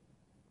hit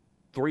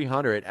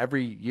 300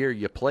 every year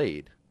you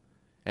played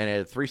and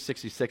had a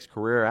 366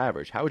 career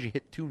average. How would you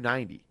hit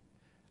 290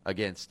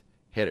 against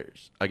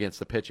hitters, against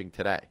the pitching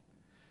today?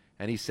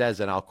 And he says,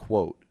 and I'll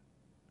quote,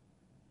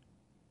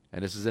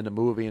 and this is in the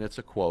movie and it's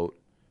a quote,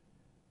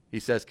 he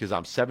says, because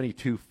I'm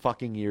 72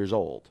 fucking years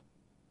old.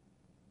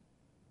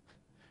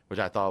 Which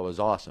I thought was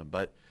awesome.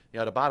 But,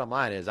 the bottom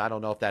line is, I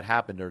don't know if that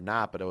happened or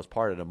not, but it was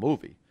part of the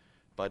movie.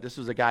 But this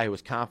was a guy who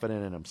was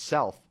confident in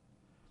himself.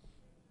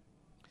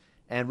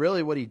 And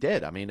really what he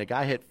did, the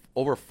guy hit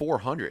over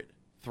 400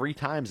 3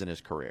 times in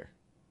his career.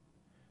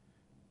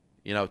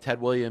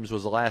 Ted Williams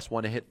was the last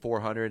one to hit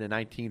 400 in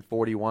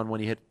 1941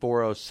 when he hit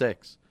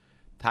 406.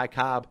 Ty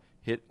Cobb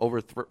hit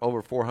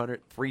over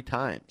 400 3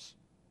 times.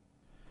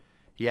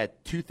 He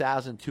had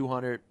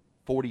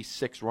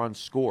 2,246 runs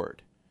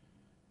scored,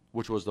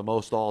 which was the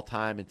most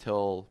all-time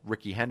until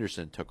Rickey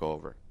Henderson took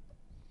over.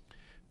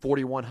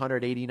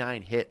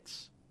 4,189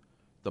 hits,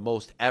 the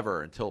most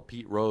ever until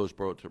Pete Rose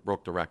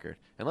broke the record.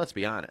 And let's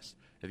be honest,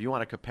 if you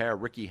want to compare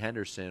Rickey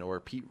Henderson or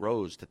Pete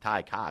Rose to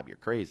Ty Cobb, you're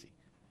crazy.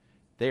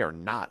 They are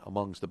not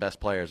amongst the best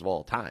players of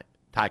all time.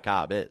 Ty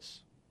Cobb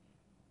is.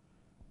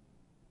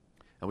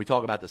 And we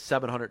talk about the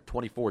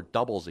 724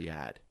 doubles he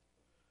had.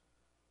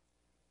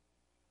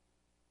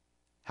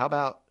 How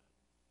about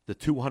the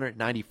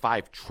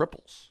 295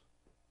 triples?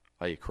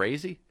 Are you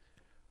crazy?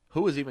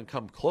 Who has even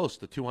come close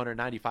to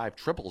 295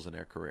 triples in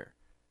their career?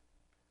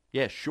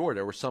 Yeah, sure,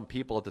 there were some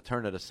people at the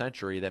turn of the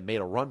century that made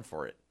a run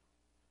for it.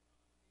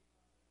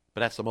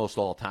 But that's the most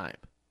all time.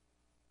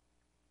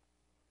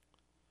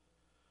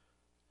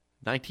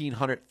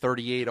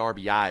 1,938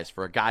 RBIs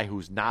for a guy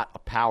who's not a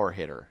power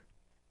hitter.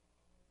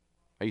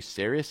 Are you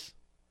serious?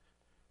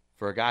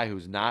 For a guy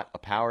who's not a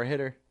power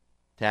hitter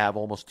to have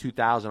almost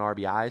 2,000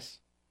 RBIs?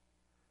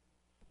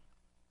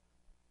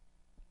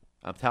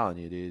 I'm telling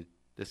you, dude,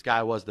 this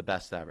guy was the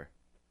best ever.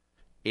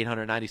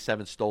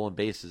 897 stolen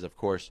bases, of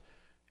course,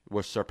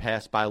 were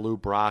surpassed by Lou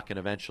Brock and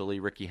eventually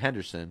Rickey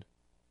Henderson.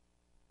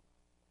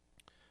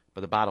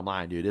 But the bottom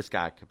line, dude, this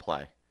guy could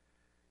play.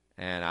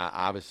 And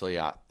obviously,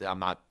 I'm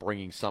not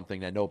bringing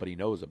something that nobody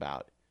knows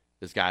about.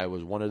 This guy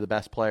was one of the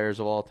best players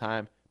of all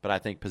time, but I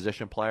think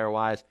position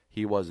player-wise,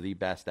 he was the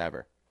best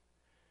ever.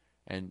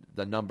 And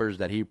the numbers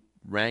that he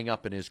rang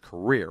up in his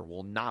career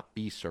will not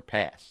be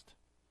surpassed.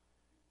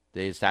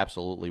 They just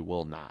absolutely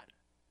will not.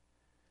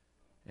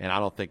 And I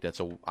don't think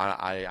that's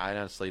I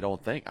honestly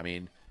don't think. I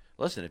mean,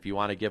 listen, if you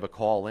want to give a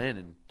call in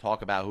and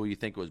talk about who you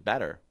think was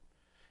better,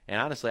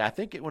 and honestly, I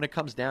think when it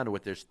comes down to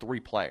it, there's three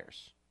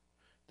players.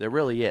 There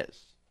really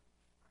is.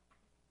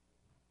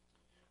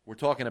 We're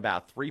talking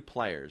about three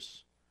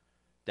players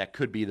that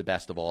could be the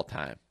best of all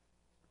time.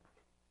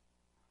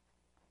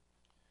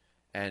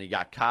 And you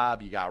got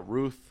Cobb, you got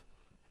Ruth,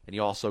 and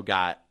you also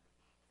got,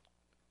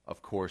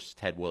 of course,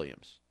 Ted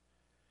Williams.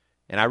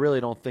 And I really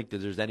don't think that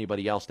there's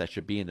anybody else that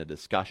should be in the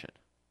discussion.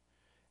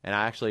 And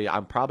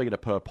I'm probably going to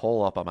put a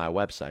poll up on my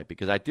website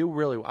because I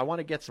want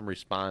to get some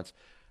response.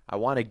 I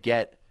want to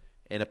get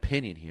an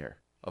opinion here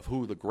of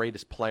who the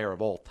greatest player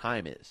of all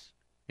time is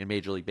in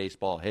Major League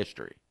Baseball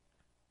history.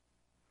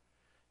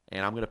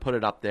 And I'm going to put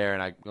it up there,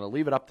 and I'm going to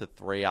leave it up to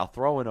three. I'll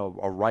throw in a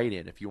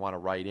write-in if you want to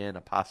write in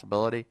a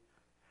possibility.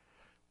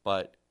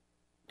 But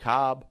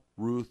Cobb,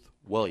 Ruth,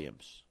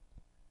 Williams.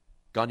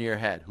 Gun to your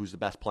head, who's the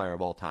best player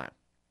of all time?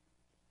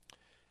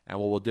 And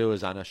what we'll do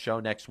is on a show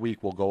next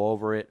week, we'll go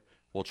over it.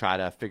 We'll try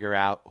to figure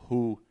out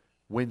who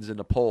wins in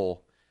the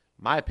poll.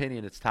 My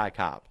opinion, it's Ty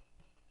Cobb.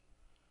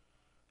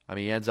 I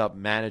mean, he ends up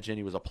managing.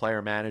 He was a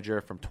player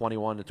manager from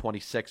 21 to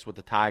 26 with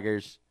the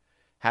Tigers.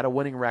 Had a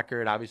winning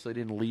record. Obviously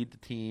didn't lead the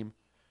team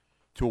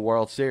to a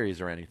World Series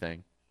or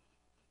anything.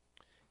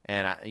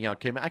 And, I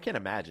can't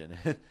imagine.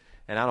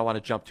 And I don't want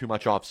to jump too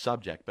much off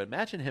subject, but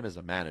imagine him as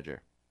a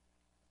manager.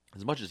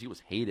 As much as he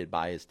was hated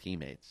by his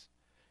teammates.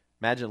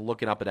 Imagine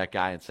looking up at that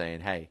guy and saying,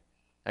 hey,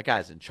 that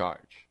guy's in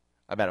charge.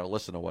 I better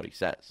listen to what he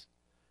says.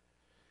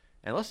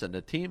 And listen,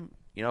 the team,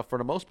 for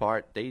the most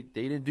part, they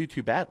didn't do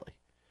too badly.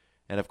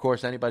 And, of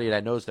course, anybody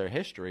that knows their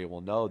history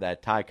will know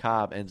that Ty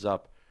Cobb ends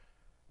up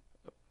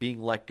being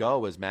let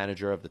go as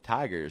manager of the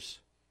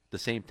Tigers the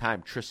same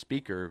time Tris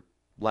Speaker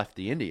left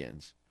the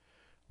Indians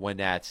when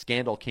that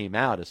scandal came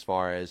out as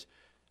far as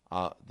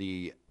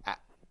the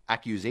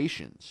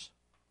accusations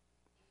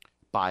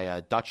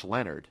by Dutch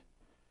Leonard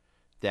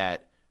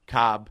that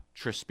Cobb,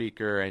 Tris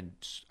Speaker, and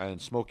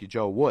Smokey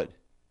Joe Wood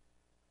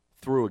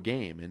threw a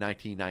game in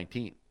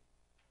 1919,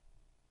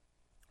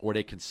 or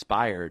they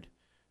conspired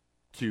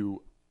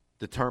to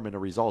determine the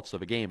results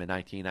of a game in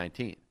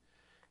 1919,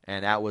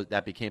 and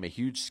that became a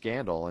huge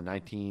scandal in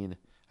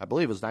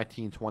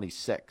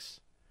 1926,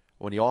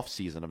 or in the off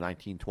season of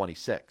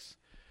 1926,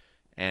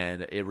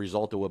 and it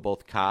resulted with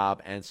both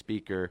Cobb and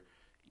Speaker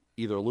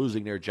either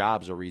losing their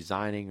jobs or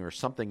resigning or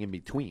something in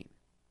between.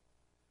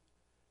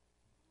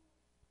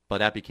 But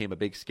that became a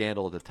big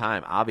scandal at the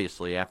time,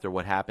 obviously, after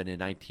what happened in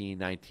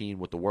 1919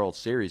 with the World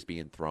Series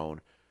being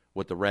thrown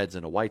with the Reds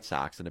and the White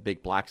Sox and the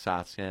big Black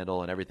Sox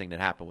scandal and everything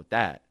that happened with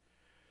that.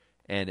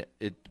 And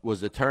it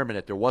was determined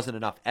that there wasn't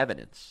enough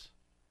evidence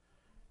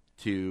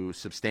to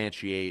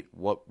substantiate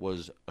what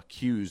was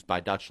accused by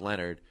Dutch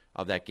Leonard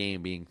of that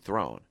game being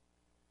thrown.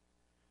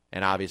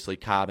 And obviously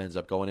Cobb ends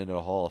up going into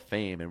the Hall of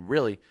Fame. And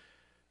really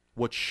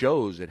what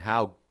shows and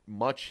how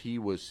much he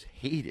was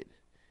hated.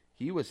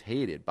 He was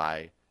hated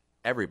by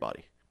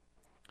everybody.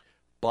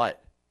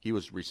 But he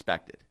was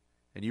respected.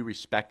 And you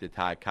respected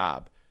Ty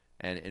Cobb.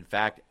 And in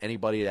fact,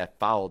 anybody that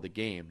followed the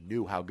game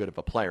knew how good of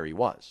a player he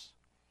was.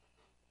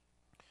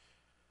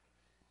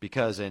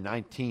 Because in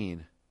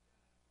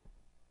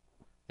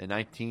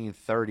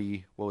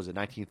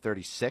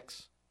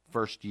 1936,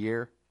 first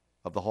year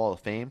of the Hall of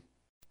Fame,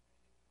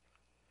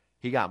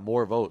 he got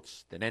more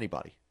votes than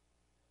anybody.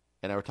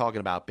 And we're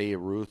talking about Babe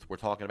Ruth, we're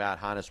talking about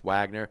Honus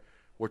Wagner,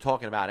 we're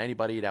talking about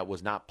anybody that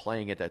was not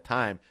playing at that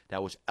time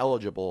that was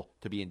eligible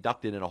to be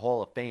inducted in a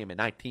Hall of Fame in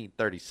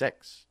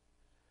 1936.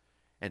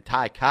 And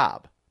Ty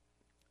Cobb,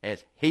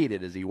 as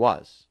hated as he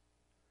was,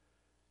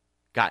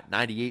 got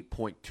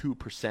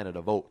 98.2% of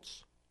the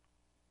votes.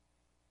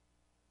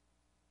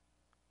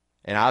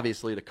 And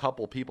obviously the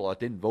couple people that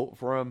didn't vote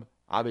for him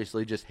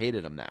obviously just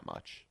hated him that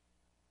much.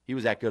 He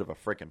was that good of a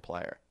freaking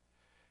player.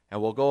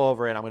 And we'll go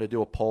over it. I'm going to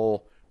do a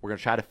poll. We're going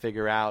to try to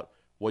figure out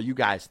what you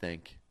guys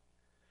think,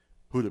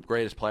 who the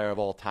greatest player of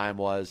all time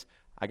was.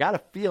 I got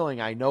a feeling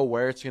I know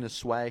where it's going to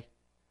sway,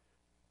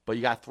 but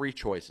you got three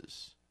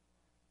choices.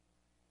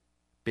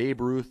 Babe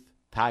Ruth,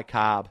 Ty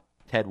Cobb,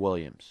 Ted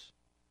Williams.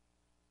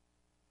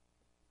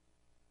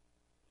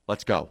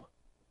 Let's go.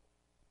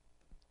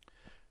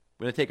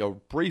 We're going to take a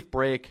brief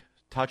break,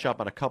 touch up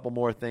on a couple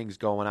more things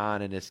going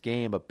on in this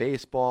game of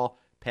baseball.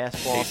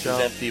 Passball show.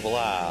 Empty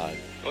blog.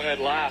 Go ahead,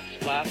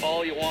 laugh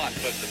all you want,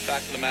 but the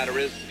fact of the matter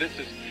is, this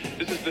is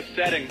the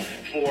setting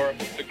for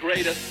the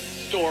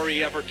greatest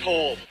story ever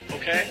told.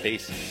 Okay?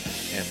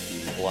 Bases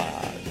empty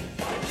blog.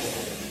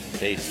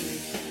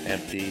 Bases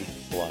empty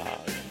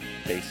blog.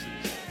 Bases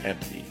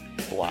empty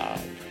blog.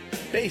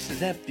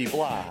 Bases empty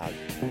blog.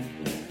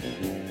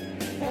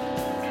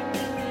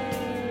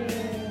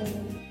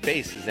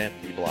 Bases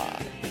empty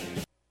blog.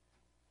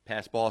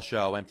 Passball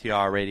Show,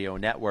 MTR Radio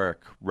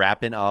Network,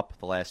 wrapping up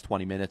the last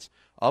 20 minutes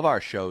of our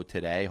show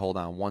today. Hold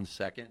on one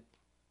second.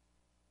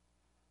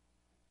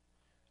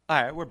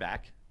 All right, we're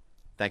back.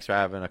 Thanks for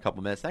having a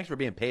couple minutes. Thanks for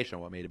being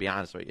patient with me, to be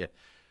honest with you.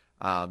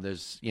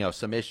 There's,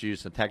 some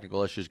issues, some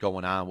technical issues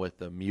going on with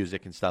the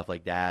music and stuff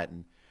like that.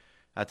 And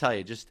I tell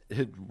you, just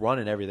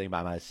running everything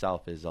by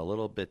myself is a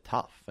little bit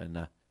tough.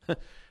 And,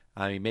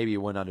 I mean, maybe you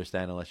wouldn't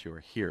understand unless you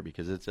were here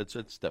because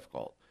it's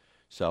difficult.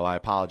 So I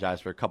apologize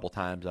for a couple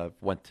times I've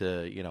went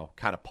to,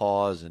 kind of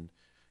pause and,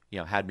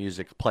 had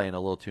music playing a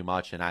little too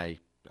much. And I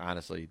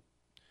honestly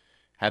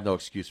have no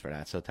excuse for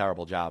that. So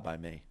terrible job by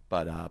me.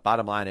 But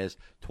bottom line is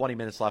 20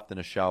 minutes left in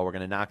the show. We're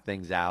going to knock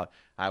things out.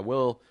 I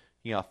will,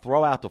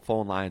 throw out the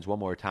phone lines one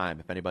more time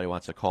if anybody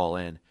wants to call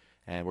in.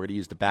 And we're going to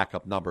use the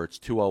backup number. It's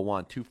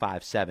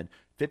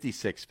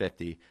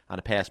 201-257-5650 on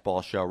the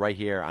Passball Show right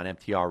here on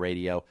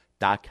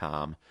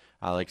MTRradio.com.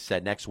 Like I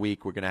said, next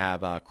week we're going to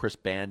have Chris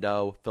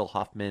Bando, Phil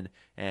Huffman,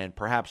 and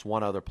perhaps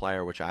one other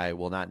player, which I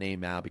will not name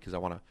now because I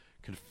want to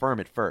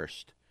confirm it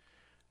first,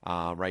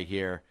 right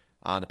here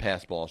on the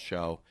Passball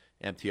Show,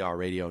 MTR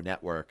Radio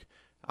Network.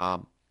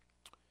 I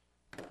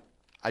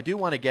do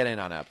want to get in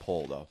on that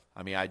poll, though.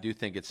 I mean, I do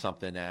think it's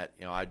something that,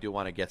 I do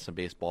want to get some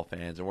baseball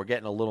fans, and we're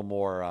getting a little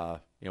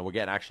more, we're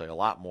getting actually a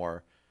lot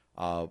more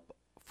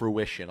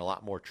fruition, a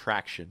lot more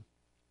traction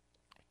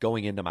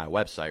going into my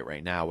website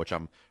right now, which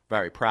I'm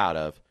very proud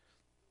of.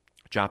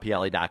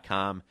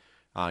 JohnPielli.com.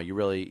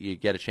 You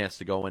get a chance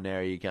to go in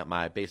there. You get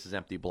my Bases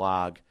Empty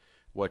blog,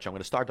 which I'm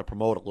going to start to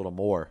promote a little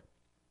more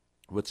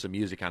with some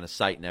music on the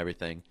site and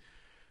everything.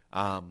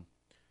 You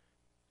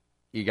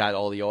got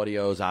all the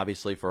audios,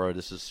 obviously,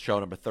 this is show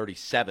number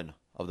 37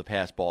 of the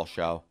Passball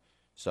Show.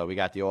 So we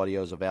got the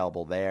audios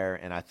available there.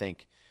 And I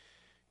think,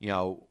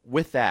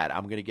 with that,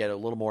 I'm going to get a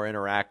little more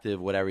interactive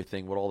with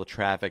everything, with all the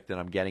traffic that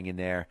I'm getting in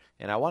there.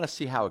 And I want to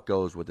see how it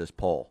goes with this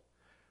poll.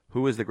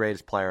 Who is the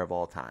greatest player of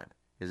all time?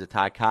 Is it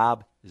Ty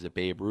Cobb? Is it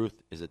Babe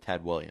Ruth? Is it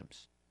Ted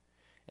Williams?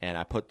 And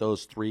I put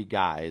those three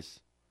guys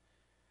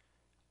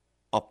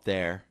up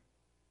there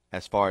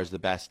as far as the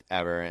best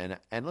ever. And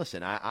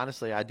listen,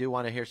 I do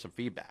want to hear some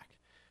feedback.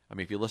 I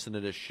mean, if you listen to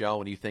this show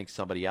and you think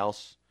somebody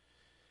else,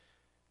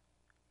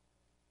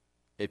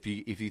 if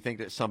you think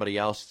that somebody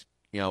else,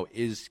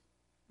 is,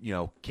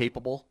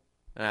 capable,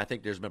 and I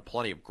think there's been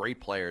plenty of great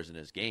players in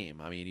this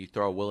game. I mean, you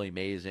throw Willie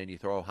Mays in, you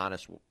throw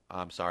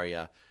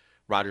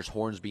Rogers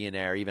Hornsby in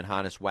there, even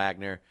Honus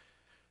Wagner,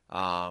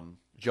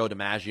 Joe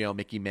DiMaggio,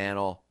 Mickey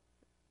Mantle.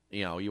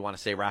 You want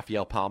to say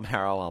Rafael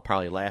Palmeiro, I'll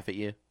probably laugh at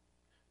you.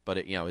 But,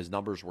 his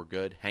numbers were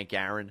good. Hank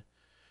Aaron.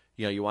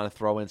 You want to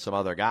throw in some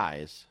other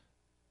guys.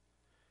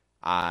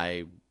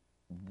 I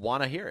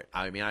want to hear it.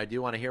 I mean, I do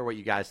want to hear what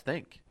you guys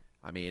think.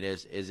 I mean,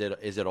 is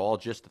it all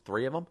just the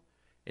three of them?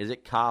 Is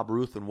it Cobb,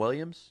 Ruth, and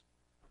Williams?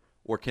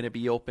 Or can it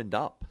be opened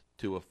up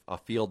to a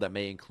field that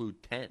may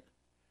include 10?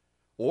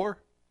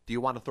 Or do you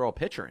want to throw a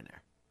pitcher in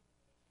there?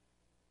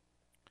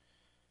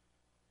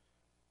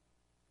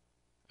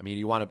 I mean,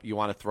 you want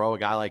to throw a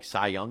guy like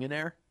Cy Young in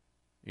there?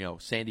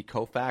 Sandy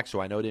Koufax, who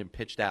I know didn't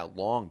pitch that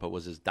long, but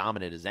was as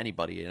dominant as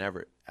anybody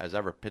has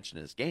ever pitched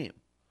in this game.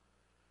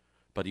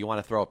 But do you want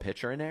to throw a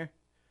pitcher in there?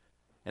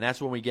 And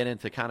that's when we get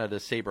into kind of the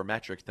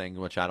sabermetric thing,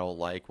 which I don't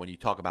like. When you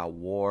talk about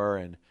WAR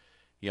and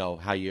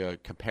how you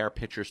compare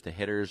pitchers to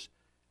hitters,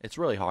 it's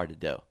really hard to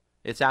do.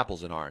 It's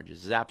apples and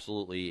oranges. It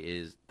absolutely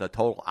is the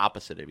total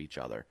opposite of each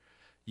other.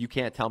 You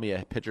can't tell me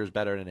a pitcher is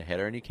better than a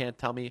hitter, and you can't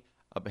tell me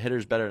a hitter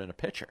is better than a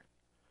pitcher.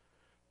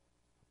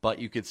 But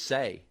you could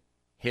say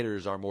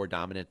hitters are more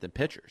dominant than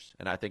pitchers,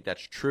 and I think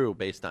that's true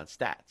based on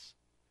stats.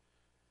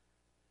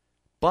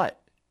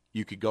 But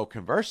you could go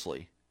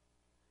conversely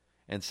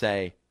and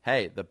say,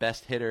 hey, the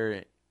best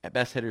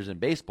hitters in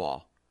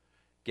baseball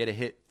get a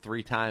hit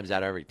 3 times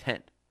out of every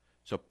 10.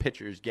 So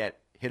pitchers get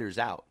hitters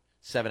out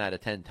 7 out of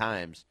 10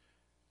 times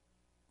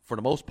for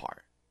the most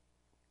part.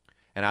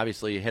 And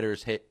obviously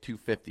hitters hit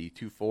 250,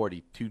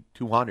 240,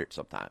 200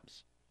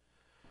 sometimes.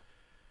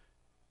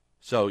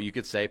 So you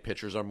could say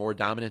pitchers are more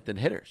dominant than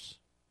hitters.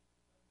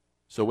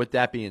 So with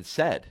that being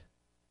said,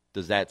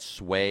 does that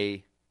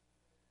sway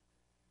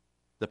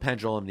the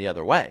pendulum the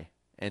other way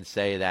and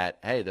say that,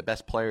 hey, the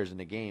best players in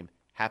the game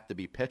have to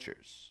be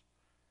pitchers?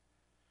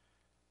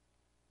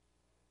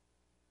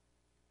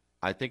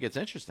 I think it's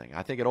interesting.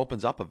 I think it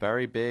opens up a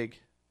very big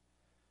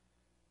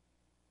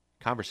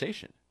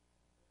conversation.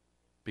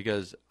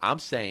 Because I'm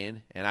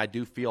saying, and I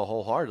do feel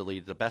wholeheartedly,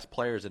 the best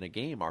players in a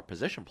game are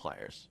position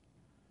players.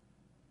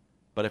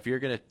 But if you're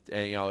going to,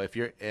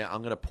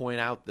 I'm going to point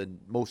out the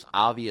most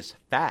obvious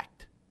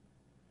fact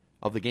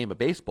of the game of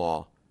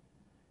baseball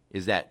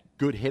is that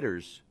good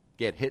hitters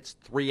get hits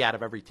 3 out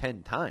of every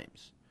 10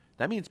 times.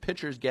 That means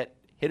pitchers get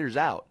hitters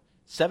out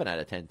 7 out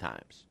of 10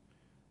 times.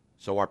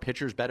 So are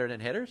pitchers better than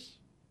hitters?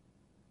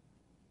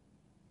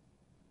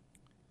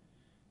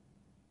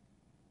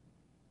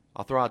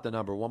 I'll throw out the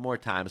number one more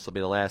time. This will be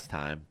the last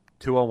time.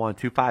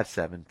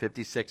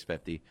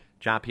 201-257-5650.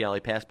 John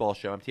Pielli, Passball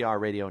Show, MTR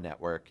Radio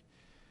Network.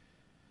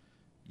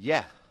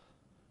 Yeah.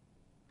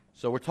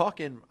 So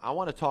I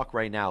want to talk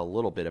right now a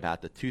little bit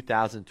about the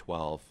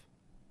 2012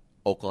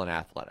 Oakland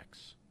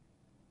Athletics.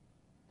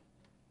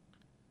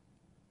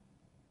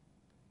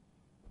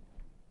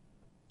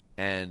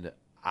 And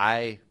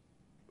I,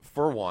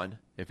 for one,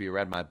 if you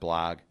read my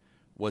blog,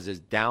 was as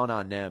down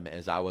on them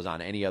as I was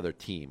on any other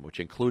team, which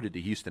included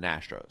the Houston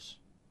Astros.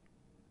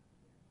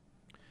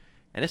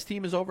 And this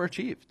team is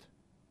overachieved.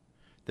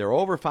 They're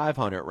over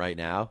 500 right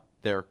now.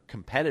 They're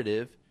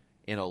competitive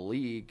in a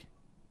league.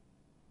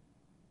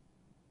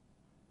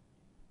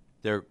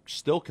 They're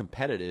still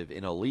competitive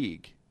in a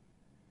league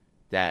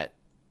that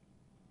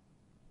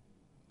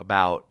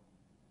about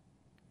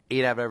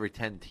 8 out of every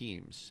 10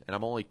 teams, and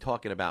I'm only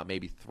talking about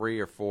maybe 3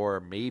 or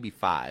 4, maybe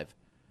 5,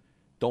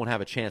 don't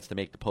have a chance to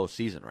make the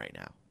postseason right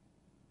now.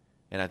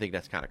 And I think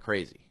that's kind of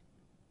crazy.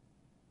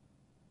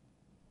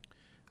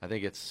 I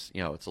think it's a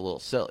little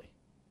silly.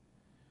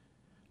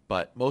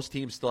 But most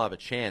teams still have a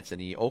chance, and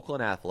the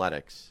Oakland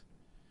Athletics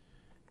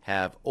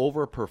have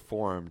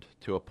overperformed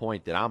to a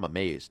point that I'm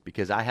amazed,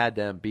 because I had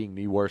them being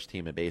the worst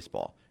team in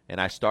baseball. And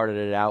I started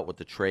it out with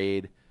the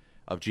trade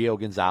of Gio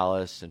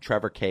Gonzalez and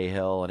Trevor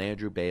Cahill and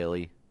Andrew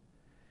Bailey,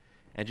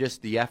 and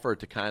just the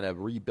effort to kind of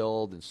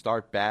rebuild and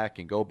start back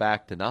and go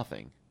back to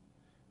nothing,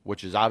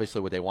 which is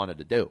obviously what they wanted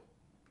to do.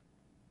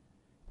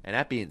 And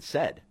that being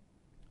said,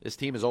 this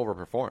team has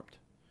overperformed.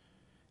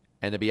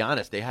 And to be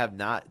honest, they have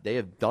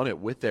done it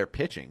with their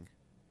pitching,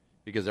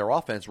 because their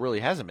offense really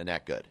hasn't been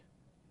that good.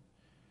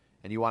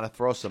 And you want to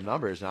throw some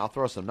numbers, and I'll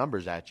throw some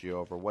numbers at you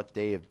over what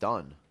they have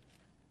done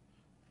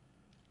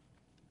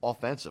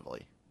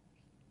offensively.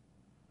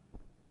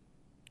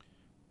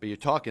 But you're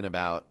talking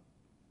about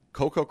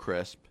Coco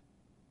Crisp,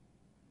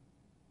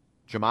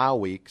 Jamal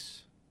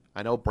Weeks.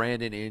 I know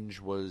Brandon Inge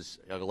was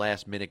a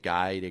last-minute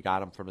guy. They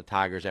got him from the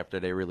Tigers after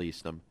they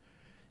released him.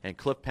 And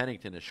Cliff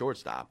Pennington, the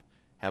shortstop,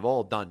 have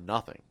all done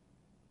nothing.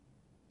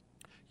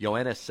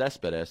 Yoenis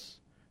Cespedes,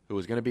 who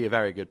is going to be a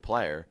very good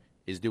player,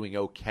 is doing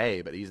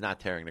okay, but he's not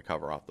tearing the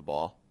cover off the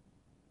ball.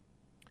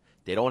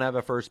 They don't have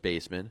a first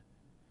baseman.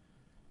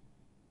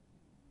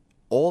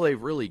 All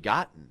they've really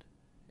gotten,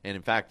 and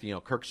in fact,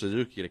 Kirk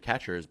Suzuki, the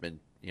catcher, has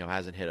been,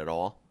 hasn't hit at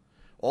all.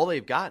 All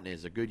they've gotten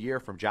is a good year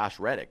from Josh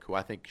Reddick, who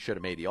I think should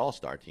have made the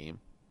All-Star team.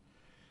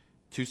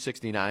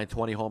 269,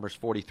 20 homers,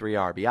 43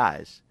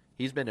 RBIs.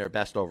 He's been their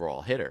best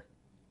overall hitter.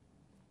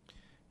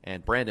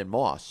 And Brandon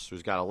Moss,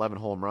 who's got 11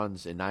 home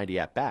runs and 90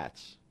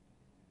 at-bats.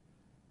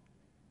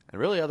 And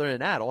really, other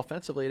than that,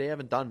 offensively, they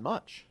haven't done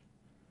much.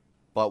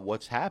 But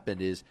what's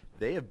happened is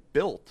they have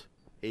built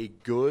a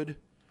good,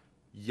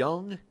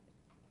 young,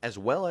 as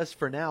well as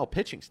for now,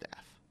 pitching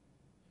staff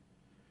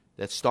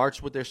that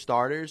starts with their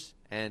starters.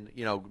 And,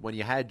 when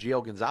you had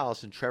Gio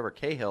Gonzalez and Trevor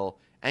Cahill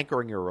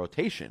anchoring your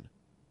rotation,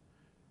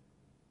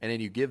 and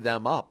then you give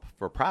them up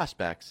for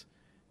prospects,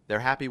 they're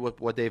happy with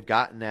what they've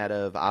gotten out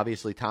of,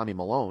 obviously, Tommy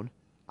Milone,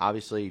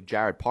 obviously,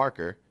 Jared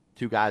Parker,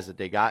 two guys that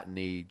they got in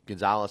the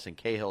Gonzalez and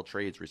Cahill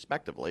trades,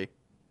 respectively.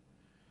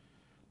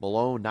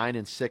 Malone,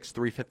 9-6,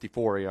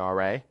 3.54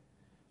 ERA.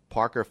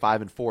 Parker,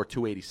 5-4,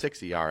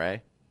 2.86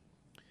 ERA.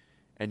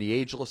 And the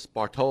ageless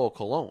Bartolo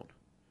Colon,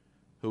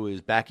 who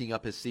is backing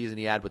up his season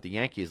he had with the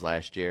Yankees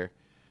last year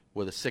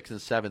with a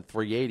 6-7,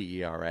 3.80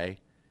 ERA.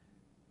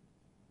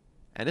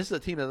 And this is a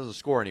team that doesn't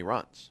score any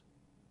runs.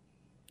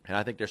 And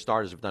I think their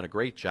starters have done a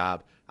great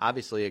job.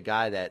 Obviously, a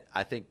guy that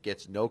I think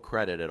gets no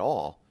credit at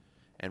all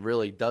and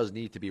really does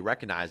need to be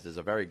recognized as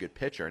a very good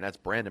pitcher, and that's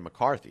Brandon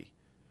McCarthy,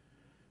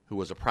 who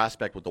was a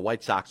prospect with the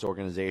White Sox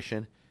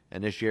organization,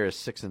 and this year is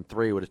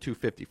 6-3 with a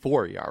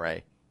 2.54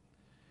 ERA.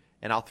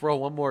 And I'll throw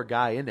one more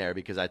guy in there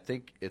because I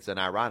think it's an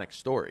ironic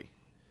story.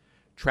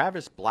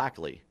 Travis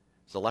Blackley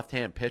is a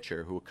left-hand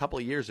pitcher who a couple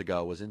of years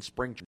ago was in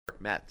spring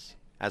Mets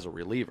as a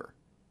reliever.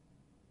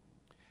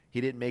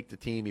 He didn't make the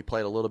team. He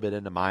played a little bit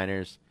in the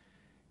minors.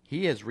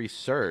 He has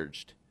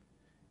resurged.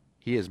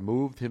 He has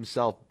moved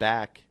himself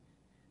back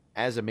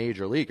as a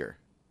major leaguer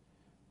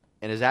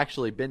and has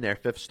actually been their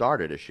fifth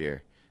starter this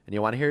year. And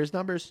you want to hear his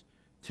numbers?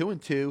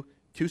 2-2,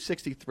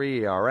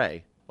 2.63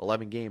 ERA,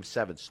 11 games,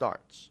 7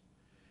 starts.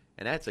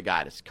 And that's a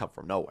guy that's come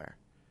from nowhere.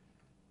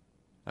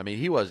 I mean,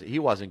 he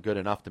wasn't good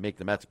enough to make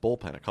the Mets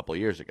bullpen a couple of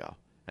years ago,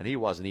 and he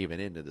wasn't even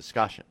in the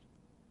discussion.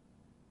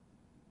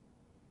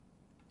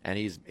 And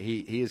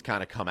he has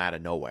kind of come out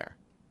of nowhere.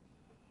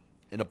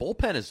 And the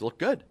bullpen has looked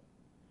good.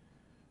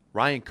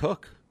 Ryan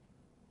Cook,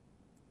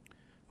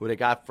 who they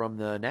got from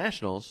the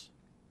Nationals,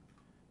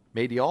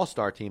 Made the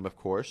All-Star team, of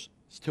course.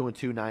 It's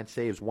 2-2, 9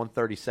 saves,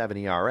 137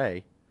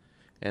 ERA.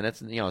 And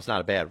that's, it's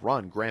not a bad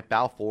run. Grant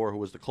Balfour, who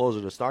was the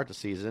closer to start the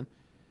season,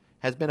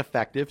 has been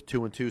effective.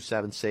 2-2,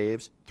 7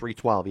 saves,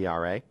 3.12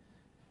 ERA.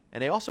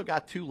 And they also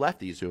got 2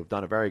 lefties who have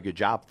done a very good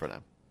job for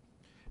them.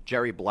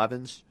 Jerry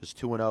Blevins is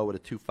 2-0 with a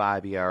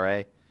 2.5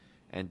 ERA.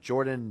 And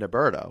Jordan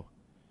Niberto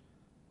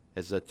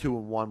is a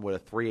 2-1 with a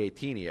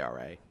 3.18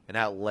 ERA. And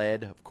that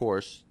led, of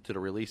course, to the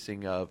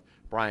releasing of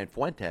Brian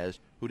Fuentes,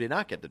 who did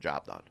not get the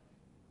job done.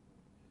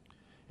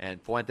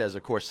 And Fuentes,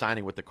 of course,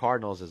 signing with the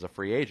Cardinals as a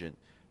free agent.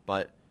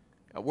 But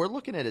we're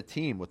looking at a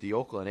team with the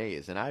Oakland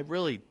A's, and I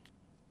really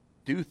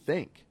do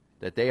think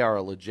that they are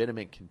a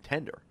legitimate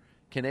contender.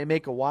 Can they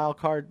make a wild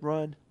card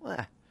run?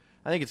 I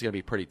think it's going to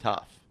be pretty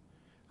tough.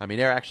 I mean,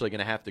 they're actually going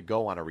to have to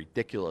go on a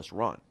ridiculous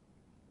run.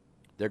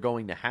 They're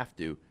going to have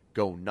to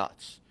go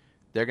nuts.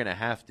 They're going to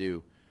have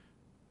to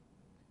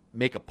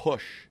make a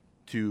push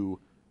to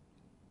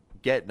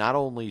get not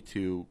only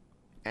to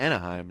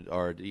Anaheim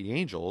or the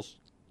Angels,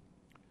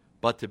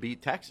 but to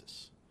beat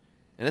Texas.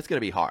 And it's going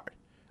to be hard.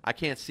 I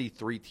can't see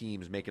 3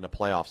 teams making the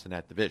playoffs in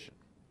that division,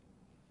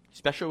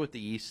 especially with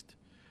the East.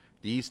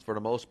 The East, for the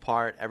most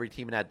part, every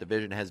team in that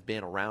division has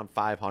been around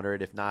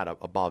 500, if not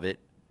above it.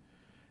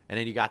 And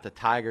then you got the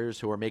Tigers,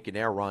 who are making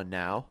their run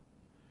now.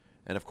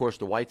 And, of course,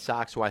 the White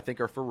Sox, who I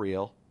think are for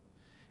real.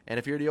 And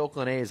if you're the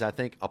Oakland A's, I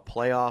think a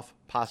playoff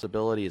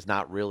possibility is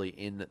not really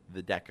in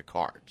the deck of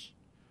cards.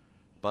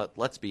 But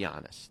let's be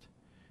honest.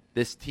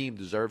 This team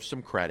deserves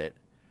some credit.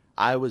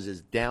 I was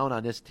as down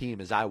on this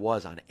team as I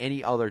was on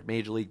any other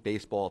Major League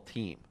Baseball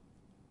team.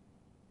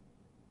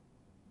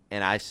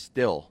 And I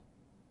still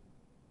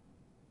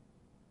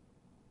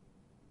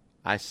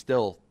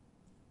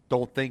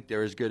don't think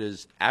they're as good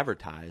as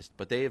advertised,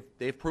 but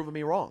they've proven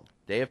me wrong.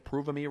 They have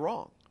proven me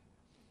wrong.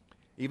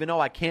 Even though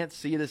I can't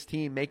see this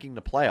team making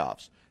the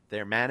playoffs,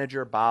 their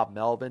manager, Bob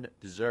Melvin,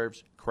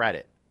 deserves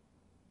credit.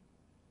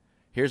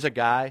 Here's a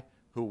guy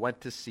who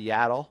went to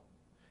Seattle,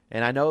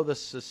 and I know the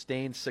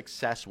sustained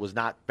success was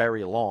not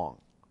very long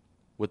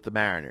with the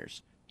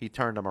Mariners. He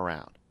turned them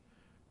around.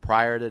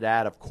 Prior to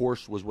that, of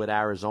course, was with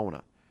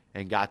Arizona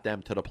and got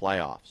them to the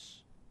playoffs.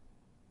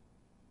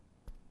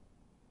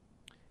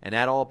 And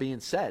that all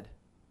being said,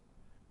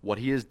 what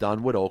he has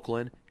done with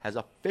Oakland has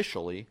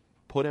officially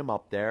put him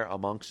up there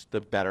amongst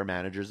the better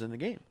managers in the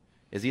game.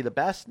 Is he the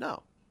best?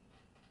 No.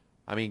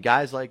 I mean,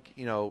 guys like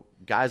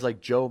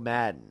Joe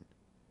Madden,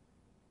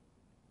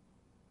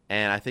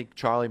 and I think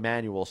Charlie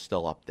Manuel's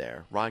still up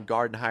there. Ron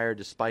Gardenhire,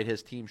 despite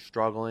his team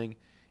struggling,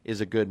 is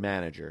a good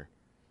manager.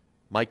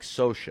 Mike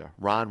Scioscia,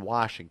 Ron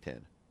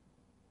Washington.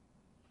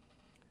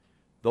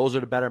 Those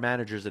are the better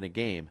managers in the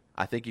game.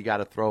 I think you got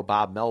to throw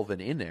Bob Melvin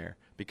in there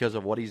because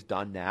of what he's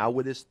done now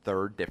with his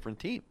 3rd different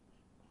team.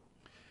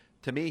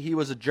 To me, he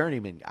was a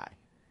journeyman guy.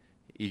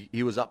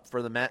 He was up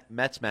for the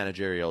Mets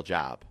managerial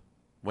job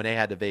when they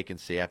had the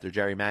vacancy after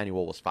Jerry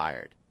Manuel was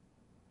fired.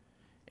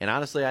 And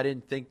honestly, I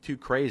didn't think too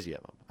crazy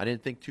of him. I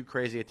didn't think too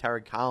crazy of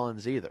Terry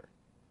Collins either.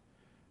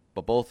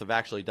 But both have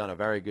actually done a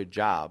very good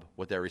job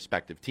with their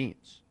respective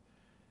teams.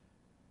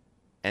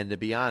 And to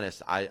be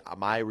honest,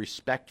 my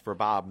respect for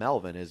Bob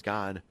Melvin has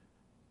gone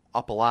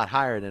up a lot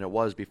higher than it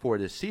was before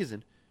this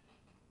season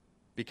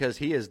because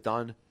he has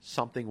done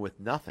something with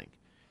nothing.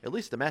 At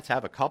least the Mets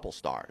have a couple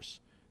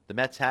stars. The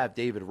Mets have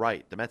David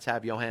Wright. The Mets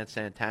have Johan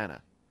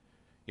Santana.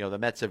 The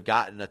Mets have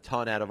gotten a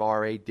ton out of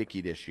R.A.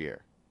 Dickey this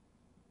year.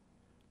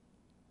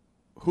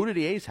 Who do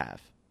the A's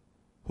have?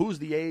 Who's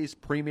the A's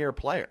premier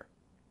player?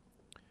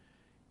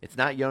 It's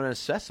not Yoenis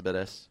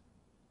Cespedes.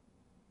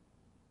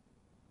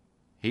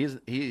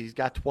 He's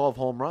got 12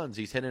 home runs.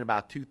 He's hitting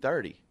about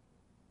 230.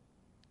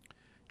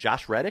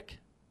 Josh Reddick?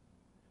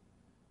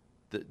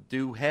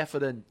 Do half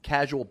of the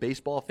casual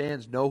baseball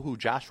fans know who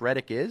Josh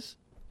Reddick is?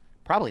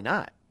 Probably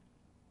not.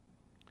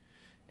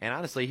 And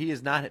honestly, he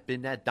has not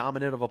been that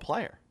dominant of a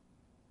player.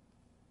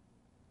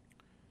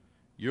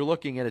 You're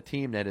looking at a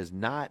team that is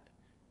not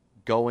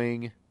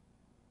going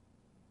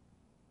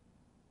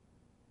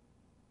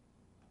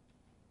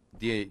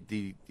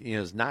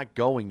is not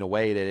going the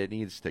way that it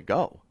needs to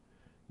go.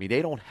 I mean,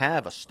 they don't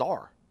have a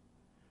star.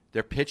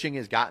 Their pitching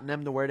has gotten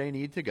them to where they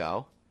need to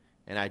go,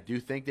 and I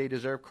do think they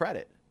deserve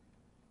credit.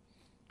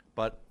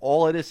 But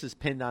all of this is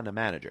pinned on the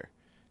manager.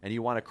 And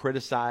you want to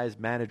criticize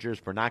managers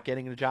for not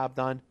getting the job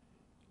done?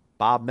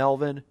 Bob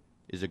Melvin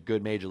is a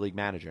good Major League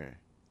manager,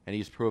 and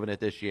he's proven it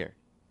this year.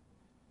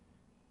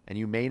 And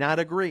you may not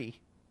agree,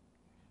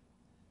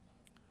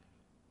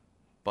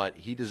 but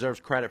he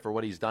deserves credit for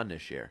what he's done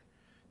this year.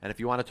 And if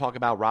you want to talk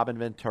about Robin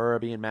Ventura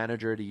being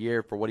manager of the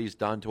year for what he's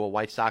done to a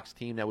White Sox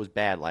team that was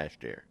bad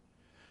last year.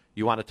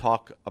 You want to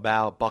talk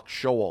about Buck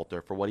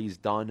Showalter for what he's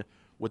done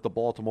with the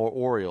Baltimore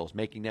Orioles,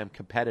 making them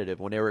competitive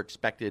when they were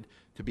expected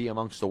to be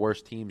amongst the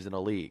worst teams in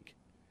the league.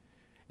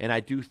 And I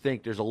do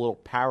think there's a little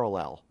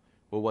parallel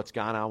with what's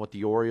gone on with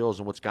the Orioles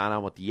and what's gone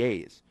on with the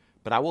A's.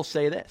 But I will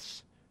say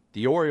this.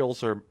 The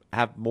Orioles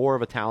have more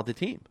of a talented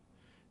team.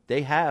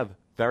 They have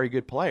very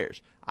good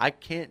players. I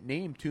can't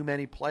name too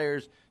many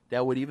players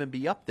that would even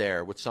be up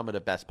there with some of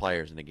the best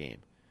players in the game.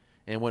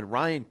 And when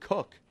Ryan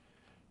Cook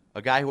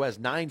a guy who has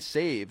 9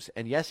 saves,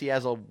 and yes, he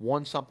has a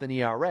 1-something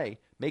ERA,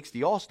 makes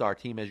the All-Star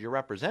team as your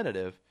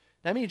representative,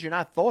 that means you're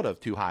not thought of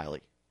too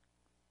highly.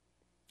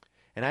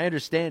 And I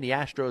understand the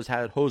Astros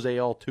had Jose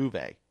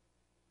Altuve.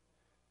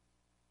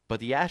 But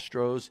the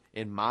Astros,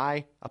 in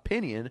my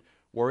opinion,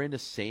 were in the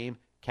same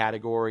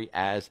category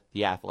as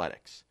the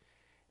Athletics.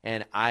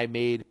 And I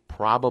made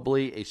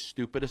probably a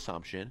stupid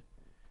assumption,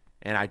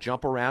 and I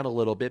jump around a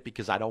little bit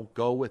because I don't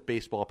go with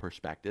baseball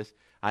perspectives.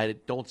 I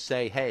don't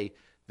say, hey,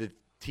 the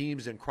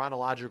teams in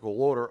chronological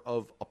order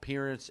of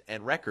appearance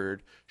and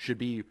record should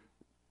be,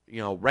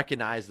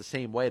 recognized the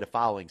same way the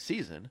following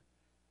season.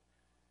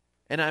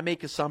 And I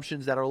make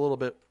assumptions that are a little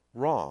bit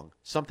wrong,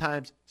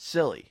 sometimes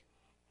silly.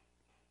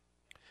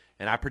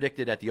 And I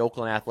predicted that the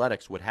Oakland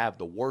Athletics would have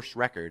the worst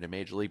record in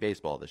Major League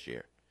Baseball this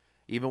year,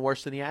 even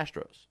worse than the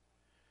Astros.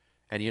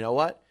 And you know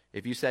what?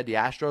 If you said the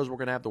Astros were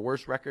going to have the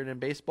worst record in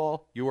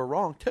baseball, you were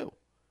wrong too.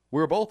 We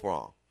were both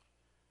wrong.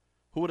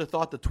 Who would have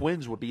thought the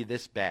Twins would be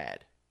this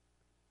bad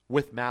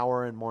with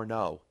Mauer and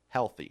Morneau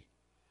healthy?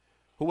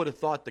 Who would have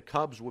thought the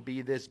Cubs would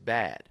be this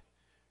bad?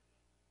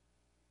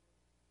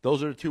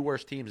 Those are the 2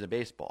 worst teams in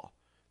baseball.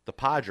 The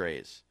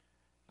Padres,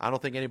 I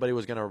don't think anybody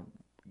was going to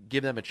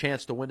give them a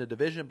chance to win the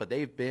division, but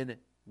they've been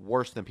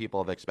worse than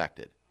people have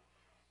expected.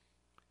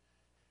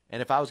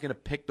 And if I was going to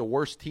pick the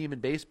worst team in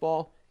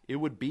baseball, it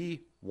would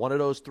be one of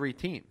those 3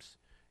 teams,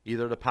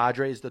 either the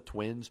Padres, the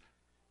Twins,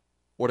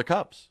 or the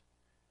Cubs.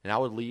 And I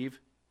would leave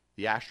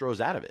the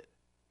Astros out of it.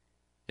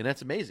 And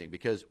that's amazing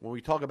because when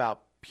we talk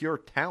about pure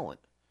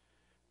talent,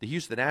 the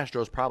Houston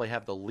Astros probably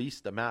have the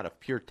least amount of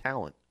pure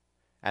talent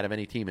out of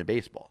any team in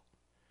baseball.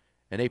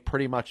 And they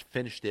pretty much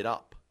finished it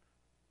up.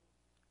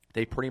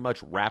 They pretty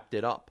much wrapped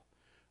it up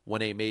when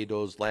they made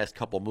those last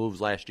couple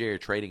moves last year,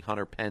 trading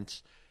Hunter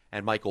Pence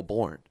and Michael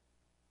Bourne.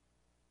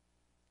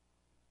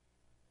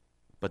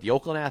 But the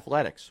Oakland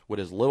Athletics, with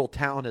as little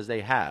talent as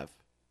they have,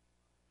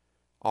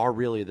 are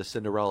really the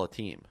Cinderella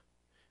team.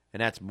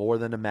 And that's more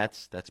than the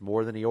Mets. That's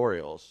more than the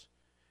Orioles.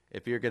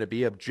 If you're going to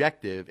be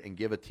objective and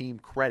give a team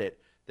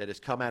credit that has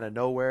come out of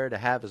nowhere to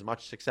have as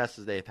much success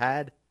as they've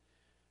had,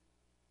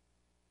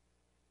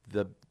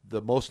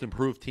 the most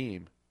improved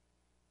team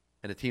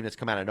and a team that's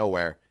come out of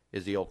nowhere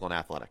is the Oakland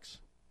Athletics.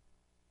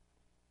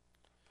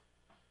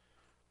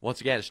 Once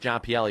again, it's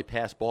John Pielli,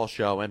 Pass Ball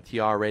Show,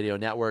 MTR Radio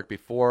Network.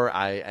 Before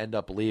I end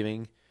up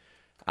leaving,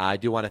 I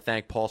do want to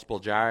thank Paul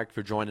Spoljarek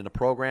for joining the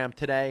program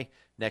today.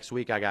 Next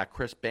week, I got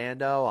Chris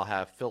Bando. I'll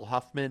have Phil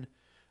Huffman,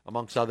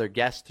 amongst other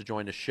guests, to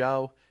join the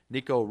show.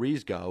 Nico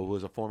Riesgo, who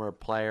was a former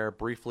player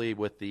briefly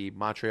with the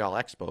Montreal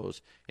Expos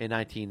in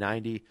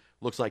 1990,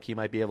 looks like he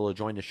might be able to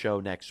join the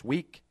show next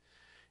week.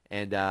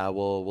 And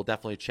we'll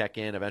definitely check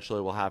in.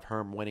 Eventually, we'll have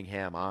Herm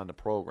Winningham on the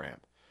program.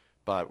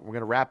 But we're going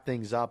to wrap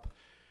things up.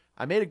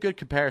 I made a good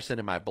comparison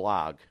in my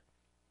blog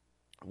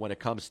when it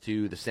comes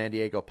to the San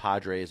Diego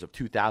Padres of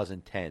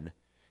 2010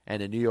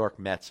 and the New York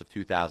Mets of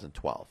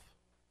 2012.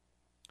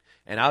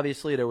 And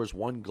obviously, there was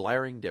one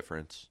glaring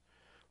difference.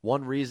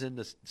 One reason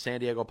the San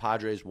Diego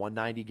Padres won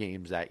 90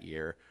 games that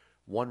year.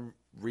 One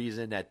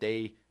reason that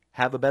they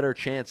have a better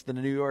chance than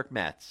the New York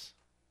Mets.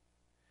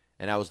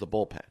 And that was the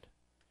bullpen.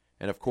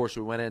 And, of course,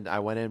 I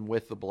went in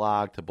with the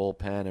blog to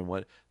bullpen and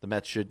what the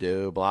Mets should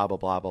do, blah, blah,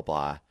 blah, blah,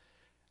 blah.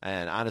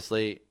 And,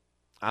 honestly,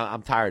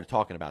 I'm tired of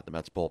talking about the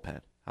Mets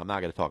bullpen. I'm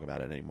not going to talk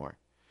about it anymore.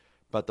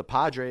 But the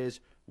Padres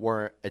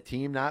were a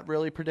team not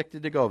really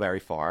predicted to go very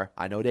far.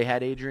 I know they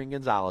had Adrian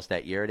Gonzalez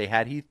that year. They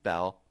had Heath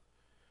Bell.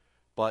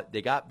 But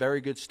they got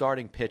very good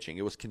starting pitching.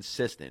 It was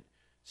consistent,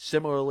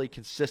 similarly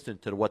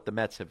consistent to what the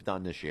Mets have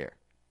done this year.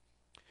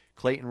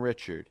 Clayton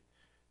Richard,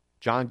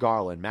 John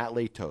Garland, Matt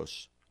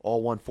Latos,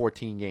 all won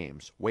 14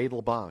 games. Wade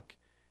LeBlanc,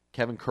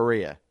 Kevin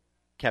Correa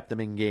kept them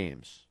in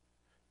games.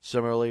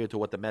 Similarly to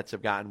what the Mets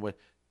have gotten with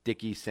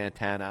Dickey,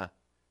 Santana,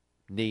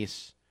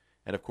 Neese,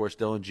 and of course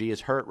Dylan G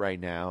is hurt right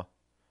now,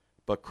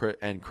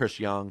 and Chris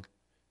Young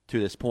to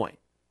this point.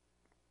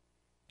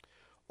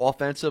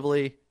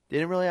 Offensively, they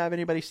didn't really have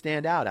anybody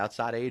stand out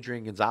outside of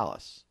Adrian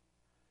Gonzalez.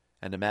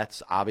 And the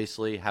Mets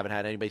obviously haven't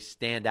had anybody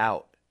stand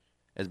out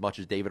as much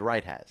as David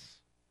Wright has.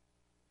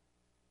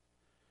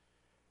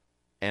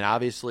 And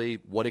obviously,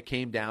 what it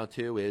came down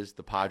to is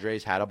the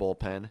Padres had a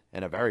bullpen,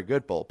 and a very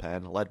good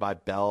bullpen, led by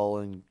Bell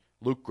and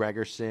Luke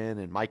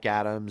Gregerson and Mike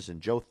Adams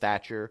and Joe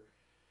Thatcher,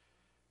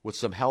 with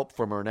some help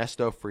from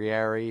Ernesto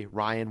Frieri,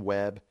 Ryan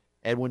Webb,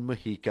 Edwin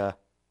Mujica,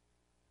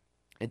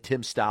 and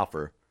Tim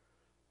Stauffer,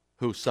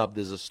 who subbed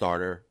as a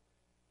starter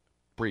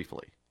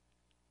briefly.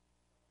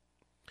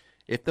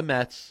 If the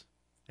Mets,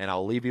 and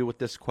I'll leave you with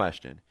this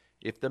question,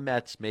 if the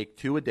Mets make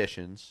 2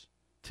 additions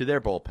to their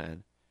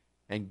bullpen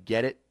and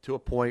get it to a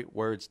point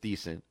where it's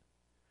decent,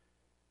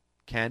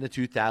 can the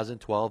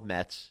 2012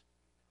 Mets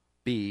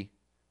be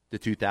the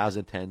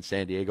 2010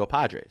 San Diego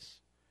Padres?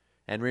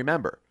 And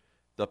remember,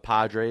 the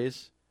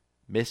Padres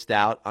missed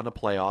out on the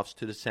playoffs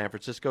to the San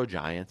Francisco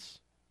Giants,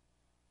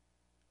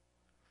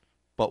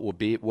 but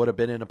would have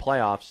been in the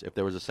playoffs if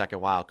there was a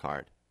second wild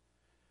card.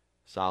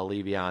 So I'll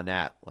leave you on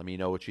that. Let me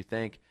know what you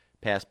think.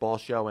 Pass Ball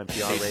Show, MTR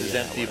Radio. This is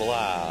Empty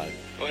Blog.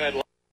 Go ahead,